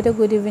গগৈ বাইদেউ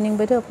গুড ইভিনিং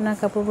বাইদেউ আপোনাৰ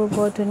কাপোৰবোৰ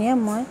বৰ ধুনীয়া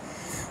মই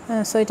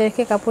 6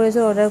 তাৰিখে কাপোৰ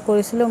এযোৰ অৰ্ডাৰ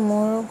কৰিছিলোঁ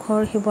মোৰ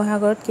ঘৰ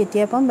শিৱসাগৰত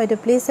কেতিয়া পাম বাইদেউ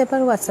প্লিজ এবাৰ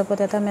হোৱাটছআপত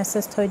এটা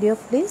মেছেজ থৈ দিয়ক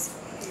প্লিজ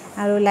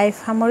আৰু লাইফ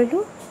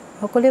সামৰিলোঁ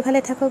সকলোৱে ভালে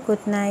থাকক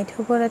গুড নাইট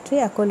শুভৰাত্ৰি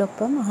আকৌ লগ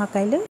পাম অহাকাইলৈ